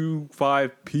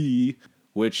T525P,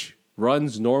 which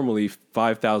runs normally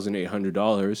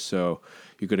 $5,800. So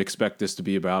you could expect this to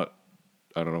be about,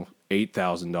 I don't know,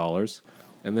 $8,000,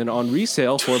 and then on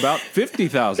resale for about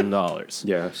 $50,000.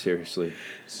 Yeah, seriously.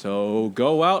 So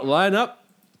go out, line up,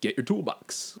 get your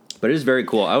toolbox. But it is very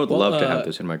cool. I would love to have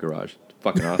this in my garage. It's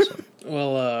fucking awesome.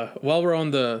 Well, while we're on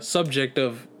the subject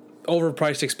of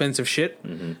overpriced, expensive shit,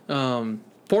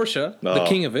 Porsche, the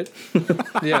king of it,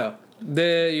 you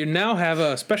now have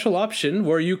a special option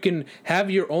where you can have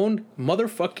your own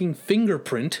motherfucking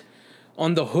fingerprint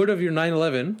on the hood of your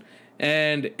 911,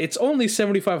 and it's only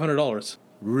 $7,500.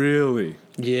 Really?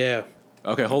 Yeah.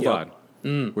 Okay, hold on.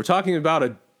 We're talking about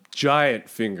a giant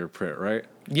fingerprint, right?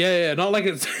 Yeah, not like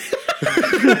it's...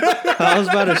 I was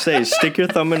about to say, stick your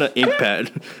thumb in an ink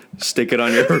pad, stick it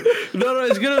on your. No,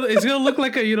 it's gonna look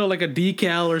like a like a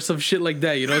decal or some shit like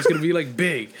that. It's gonna be like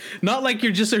big, not like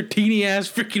you're just a teeny ass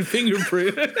freaking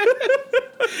fingerprint,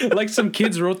 like some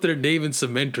kids wrote their name in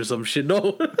cement or some shit.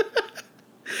 No,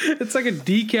 it's like a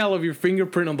decal of your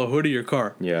fingerprint on the hood of your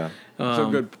car. Yeah. So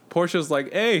good. Porsche's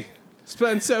like, hey,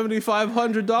 spend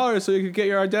 $7,500 so you can get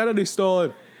your identity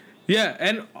stolen. Yeah,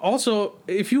 and also,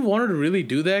 if you wanted to really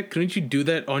do that, couldn't you do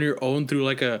that on your own through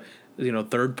like a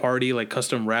third party like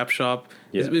custom wrap shop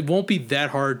Yeah. It won't be that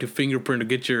hard to fingerprint to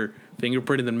get your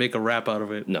fingerprint and then make a wrap out out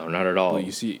of it. No, not at all. Well,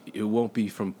 you see, it won't be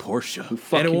from Porsche.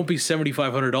 And it won't be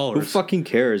 $7,500. Who fucking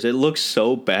cares? It looks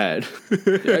so bad.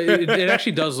 It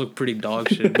actually does look pretty dog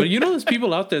shit. But you know there's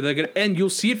people out there that get, and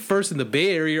you'll see it first in the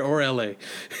Bay Area or LA.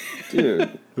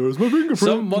 Dude. There's my fingerprint.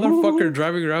 Some motherfucker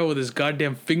driving around with his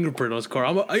goddamn fingerprint on his car.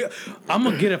 I'm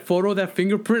gonna get a photo of that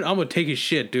fingerprint. I'm gonna take his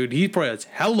shit, dude. He probably has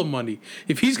hella money.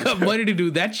 If he's got money to do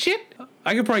that shit,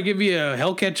 I could probably give you a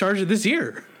Hellcat Charger this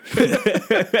year.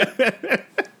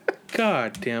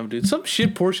 God damn, dude. Some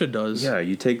shit Porsche does. Yeah,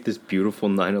 you take this beautiful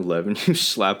 911, you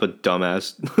slap a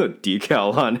dumbass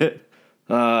decal on it.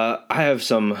 I have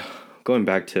some, going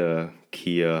back to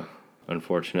Kia,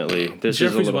 unfortunately. This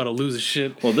Jeffrey's is about to lose his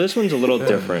shit. Well, this one's a little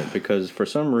different because for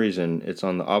some reason it's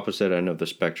on the opposite end of the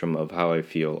spectrum of how I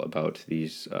feel about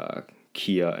these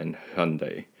Kia and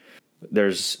Hyundai.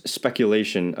 There's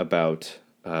speculation about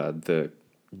the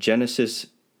Genesis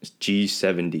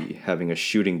G70 having a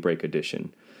shooting brake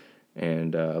edition.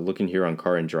 And looking here on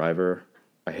Car and Driver,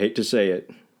 I hate to say it,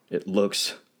 it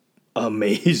looks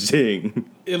amazing.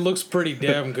 It looks pretty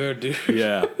damn good, dude.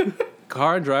 Yeah.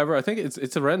 Car and Driver, I think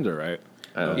it's a render, right?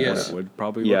 Yes. What it would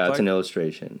probably Yeah, look it's like. an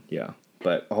illustration. Yeah.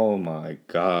 But oh my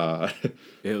god.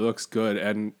 It looks good.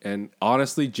 And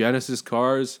honestly, Genesis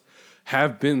cars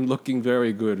have been looking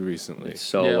very good recently.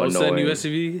 So Yeah, what's that annoying. new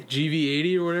SUV?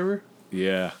 GV80 or whatever?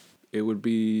 Yeah. It would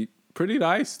be pretty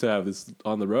nice to have this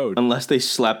on the road. Unless they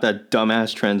slap that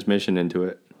dumbass transmission into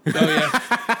it. Oh, yeah.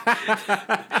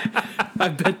 I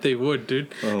bet they would,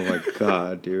 dude. Oh my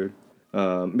god, dude.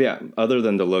 Yeah, other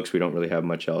than the looks, we don't really have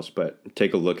much else, but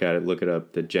take a look at it. Look it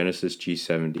up. The Genesis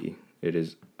G70. It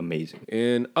is amazing.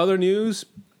 In other news,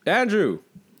 Andrew,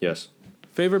 Yes.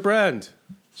 favorite brand?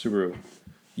 Subaru.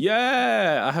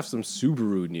 Yeah, I have some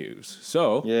Subaru news.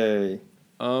 So, Yay.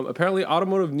 apparently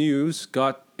Automotive News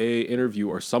got a interview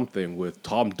or something with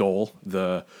Tom Dahl,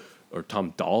 the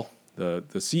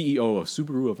CEO of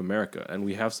Subaru of America, and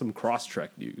we have some Crosstrek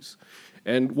news.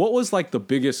 And what was like the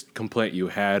biggest complaint you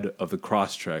had of the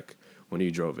Crosstrek when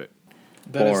you drove it?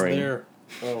 That is Boring. there.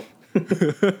 Oh,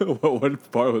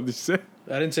 what part would you say?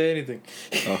 I didn't say anything.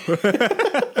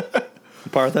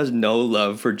 Parth has no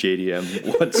love for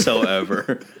JDM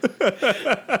whatsoever.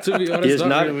 To be honest, He is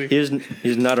not. really.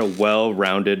 He's not a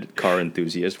well-rounded car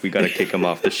enthusiast. We got to kick him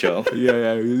off the show.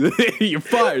 Yeah, you're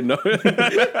fired. No?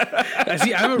 I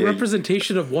see. I'm a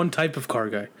representation of one type of car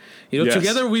guy. You know, Yes.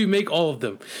 together we make all of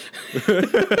them.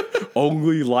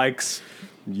 Only likes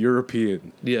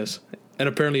European. Yes, and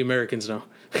apparently Americans now.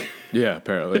 Yeah,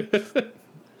 apparently.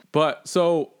 But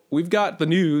so we've got the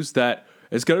news that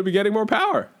it's going to be getting more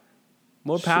power.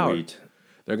 More power. Sweet.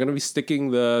 They're going to be sticking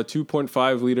the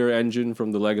 2.5 liter engine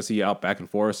from the legacy Outback and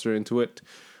Forester into it,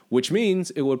 which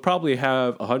means it would probably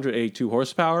have 182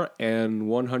 horsepower and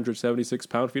 176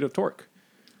 pound-feet of torque.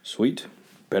 Sweet.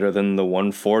 Better than the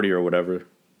 140 or whatever.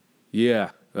 Yeah,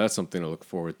 that's something to look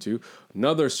forward to.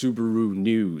 Another Subaru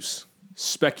news.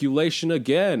 Speculation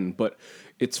again, but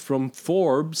it's from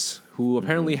Forbes, who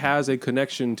apparently has a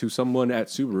connection to someone at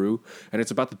Subaru, and it's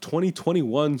about the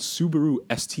 2021 Subaru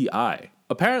STI.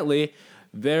 Apparently,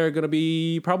 they're going to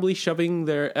be probably shoving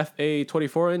their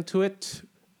FA24 into it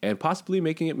and possibly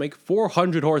making it make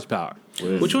 400 horsepower.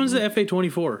 Which one's the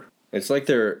FA24? It's like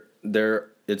they're.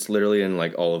 It's literally in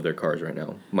like all of their cars right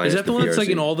now. Is that the one that's like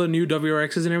PRC. in all the new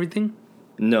WRXs and everything?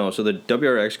 No, so the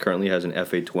WRX currently has an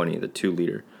FA20, the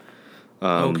 2-liter.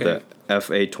 Okay. The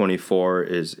FA24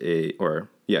 is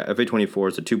FA24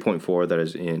 is a 2.4 that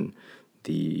is in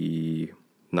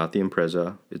not the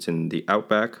Impreza. It's in the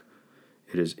Outback.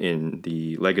 It is in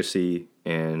the Legacy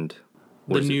and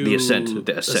the Ascent.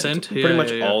 The Ascent. Pretty Yeah,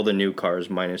 much yeah. all the new cars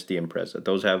minus the Impreza.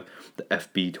 Those have the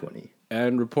FB20.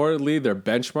 And reportedly, they're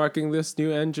benchmarking this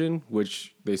new engine,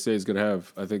 which they say is going to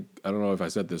have, I don't know if I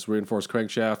said this, reinforced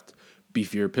crankshaft,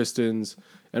 beefier pistons,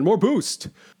 and more boost.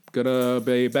 Gonna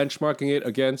be benchmarking it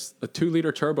against a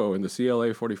 2-liter turbo in the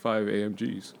CLA 45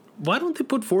 AMGs. Why don't they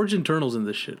put forged internals in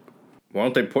this shit? Why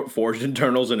don't they put forged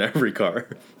internals in every car?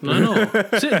 I know.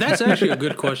 See, that's actually a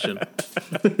good question.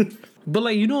 But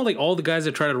like, you know, like all the guys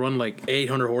that try to run like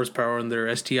 800 horsepower in their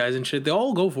STIs and shit, they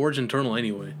all go forged internal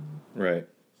anyway. Right.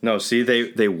 No, see,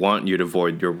 they want you to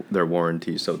void their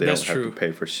warranty so they That's don't have true. to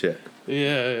pay for shit.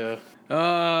 Yeah.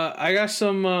 I got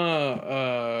some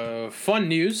fun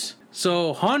news.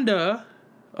 So Honda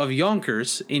of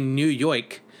Yonkers in New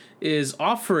York is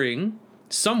offering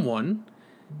someone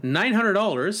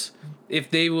 $900 if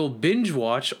they will binge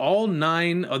watch all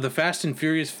 9 of the Fast and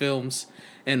Furious films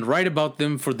and write about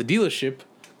them for the dealership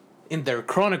in their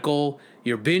chronicle,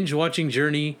 your binge watching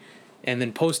journey, and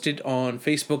then post it on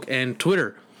Facebook and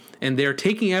Twitter. and they're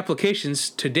taking applications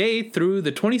today through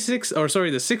the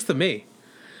 6th of May.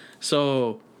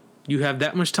 So you have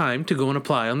that much time to go and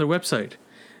apply on their website.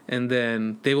 And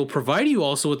then they will provide you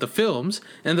also with the films,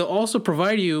 and they'll also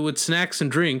provide you with snacks and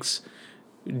drinks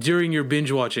during your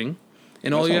binge watching.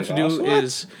 And all you have to do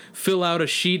is fill out a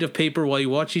sheet of paper while you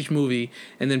watch each movie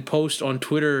and then post on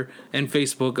Twitter and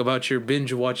Facebook about your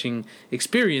binge watching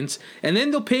experience. And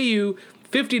then they'll pay you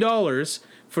 $50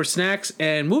 for snacks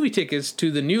and movie tickets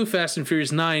to the new Fast and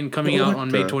Furious 9 coming out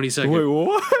on May 22nd.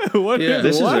 Wait, what? Yeah.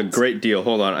 This is a great deal.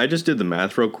 Hold on. I just did the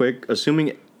math real quick.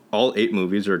 Assuming all 8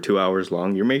 movies are 2 hours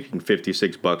long, you're making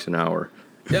 $56 an hour.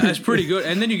 Yeah, that's pretty good.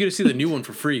 And then you get to see the new one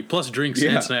for free, plus drinks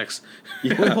and snacks.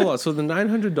 Wait, hold on. So the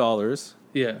 $900,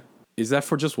 Yeah. is that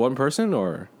for just one person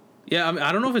or? Yeah, I mean,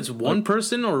 I don't know if it's one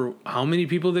person or how many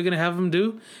people they're going to have them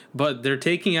do, but they're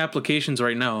taking applications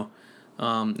right now.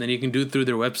 And you can do it through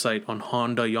their website on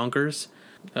Honda Yonkers.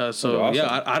 awesome.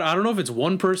 Yeah, I don't know if it's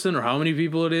one person or how many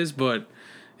people it is, but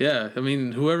yeah, I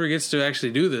mean, whoever gets to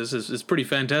actually do this is pretty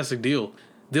fantastic deal.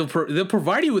 They'll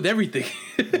provide you with everything.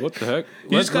 What the heck?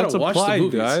 You just gotta watch the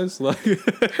movies, guys.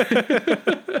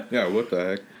 Yeah, what the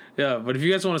heck? Yeah, but if you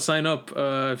guys want to sign up,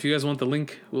 if you guys want the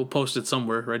link, we'll post it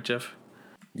somewhere, right, Jeff?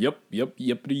 Yep.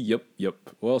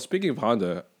 Well, speaking of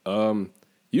Honda,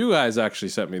 you guys actually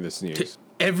sent me this news.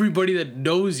 Everybody that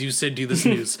knows you sent you this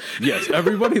news. Yes,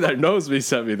 everybody that knows me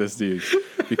sent me this news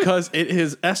because it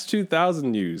is S2000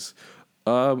 news.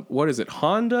 What is it?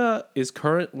 Honda is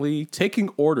currently taking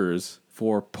orders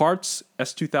for parts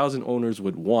S2000 owners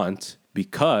would want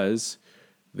because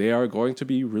they are going to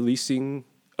be releasing,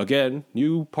 again,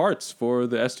 new parts for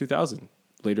the S2000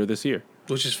 later this year.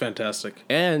 Which is fantastic.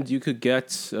 And you could get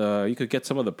some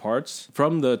of the parts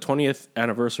from the 20th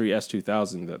anniversary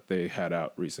S2000 that they had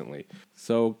out recently.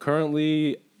 So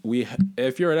currently,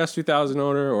 if you're an S2000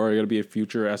 owner or you're going to be a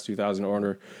future S2000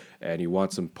 owner and you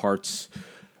want some parts,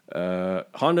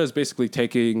 Honda is basically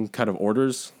taking kind of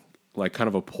orders, like kind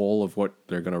of a poll of what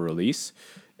they're going to release.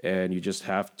 And you just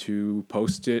have to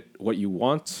post it, what you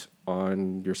want,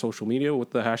 on your social media with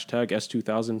the hashtag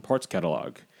S2000 parts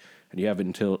catalog. And you have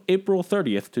until April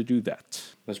 30th to do that.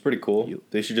 That's pretty cool.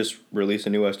 They should just release a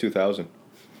new S2000.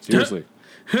 Seriously.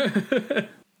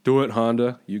 Do it,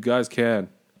 Honda. You guys can.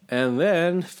 And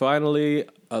then, finally,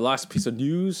 a last piece of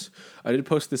news. I did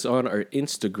post this on our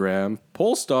Instagram.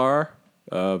 Polestar,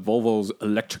 Volvo's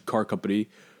electric car company,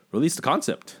 released a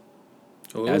concept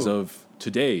as of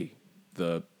today,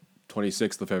 the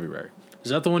 26th of February. Is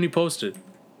that the one you posted?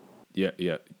 Yeah.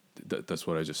 That's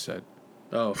what I just said.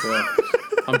 Oh, well,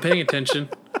 I'm paying attention.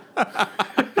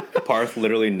 Parth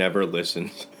literally never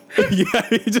listens. Yeah,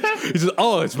 he just,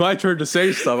 oh, it's my turn to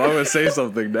say stuff. I'm going to say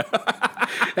something now.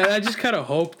 And I just kind of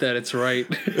hope that it's right.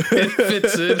 It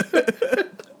fits in.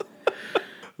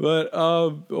 But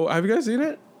have you guys seen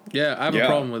it? Yeah, I have a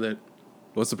problem with it.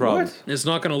 What's the problem? What? It's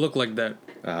not going to look like that.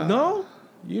 No,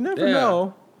 you never Yeah.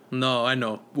 know. No, I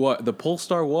know. What, the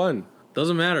Polestar 1?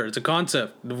 Doesn't matter. It's a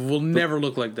concept. It will never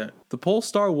look like that. The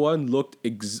Polestar 1 looked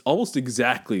almost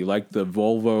exactly like the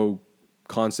Volvo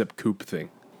concept coupe thing.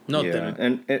 No, it Yeah,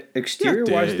 didn't. and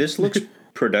exterior-wise, did. this looks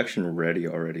production ready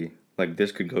already. Like,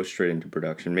 this could go straight into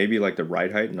production. Maybe, like, the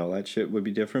ride height and all that shit would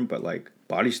be different, but, like,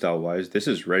 body style-wise, this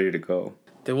is ready to go.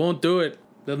 They won't do it.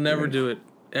 They'll never do it.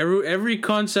 Every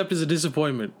concept is a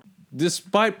disappointment.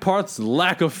 Despite Parth's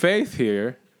lack of faith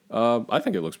here, I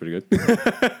think it looks pretty good.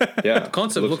 The Yeah.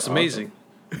 concept looks amazing.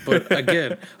 But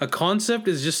again, a concept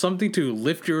is just something to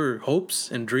lift your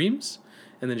hopes and dreams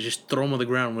and then just throw them on the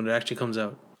ground when it actually comes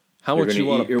out. How You're much you gonna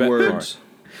want eat to your bet, words.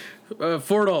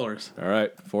 $4. All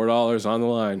right, $4 on the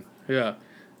line. Yeah.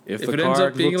 If If the it ends car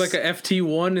up being looks- like a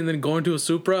FT1 and then going to a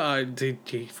Supra, I'd take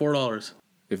 $4.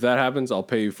 if that happens, I'll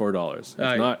pay you $4. If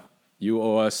Aye. not, you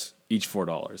owe us each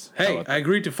 $4. How Hey, about I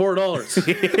agreed to $4.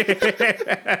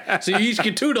 So you each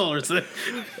get $2 then.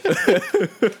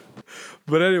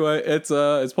 But anyway, it's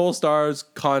Polestar's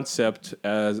concept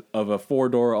of a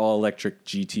 4-door all-electric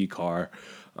GT car.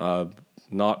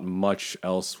 Not much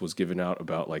else was given out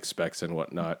about like specs and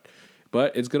whatnot.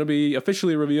 But it's going to be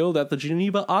officially revealed at the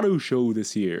Geneva Auto Show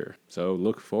this year. So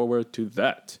look forward to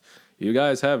that. You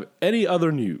guys have any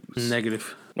other news?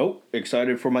 Negative. Nope.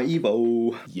 Excited for my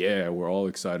Evo. Yeah, we're all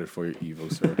excited for your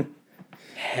Evo, sir.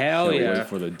 Hell Can't yeah. wait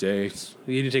for the day.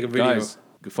 You need to take a video. Guys,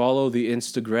 follow the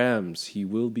Instagrams. He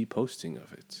will be posting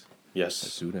of it Yes.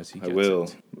 as soon as he I gets will.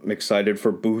 it. I'm excited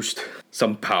for Boost.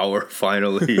 Some power,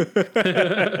 finally.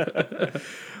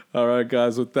 All right,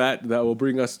 guys, with that will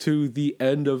bring us to the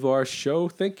end of our show.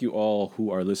 Thank you all who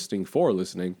are listening for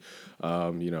listening.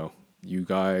 You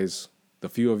guys, the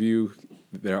few of you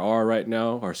there are right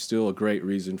now are still a great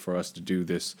reason for us to do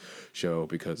this show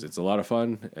because it's a lot of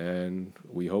fun, and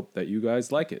we hope that you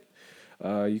guys like it.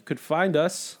 You could find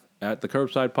us at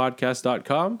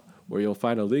thecurbsidepodcast.com, where you'll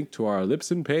find a link to our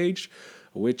Libsyn page,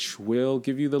 which will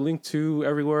give you the link to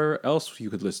everywhere else you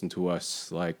could listen to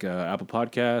us, like Apple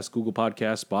Podcasts, Google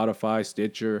Podcasts, Spotify,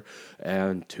 Stitcher,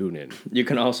 and TuneIn. You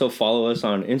can also follow us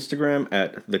on Instagram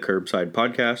at The Curbside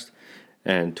Podcast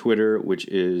and Twitter, which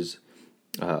is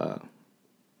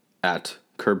at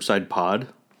Curbside Pod.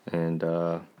 And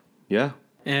yeah.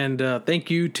 And thank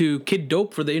you to Kid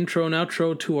Dope for the intro and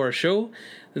outro to our show.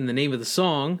 And the name of the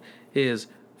song is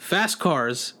Fast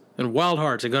Cars and Wild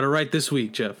Hearts. I got it right this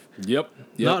week, Jeff. Yep.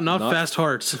 Not Fast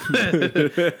Hearts.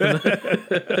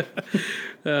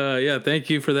 Yeah, thank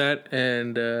you for that.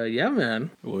 And yeah,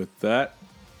 man. With that,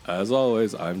 as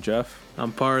always, I'm Jeff.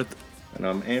 I'm Parth. And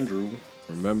I'm Andrew.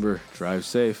 Remember, drive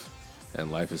safe,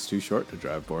 and life is too short to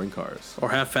drive boring cars. Or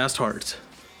have fast hearts.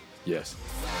 Yes.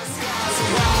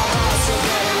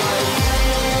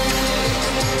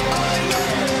 Cars,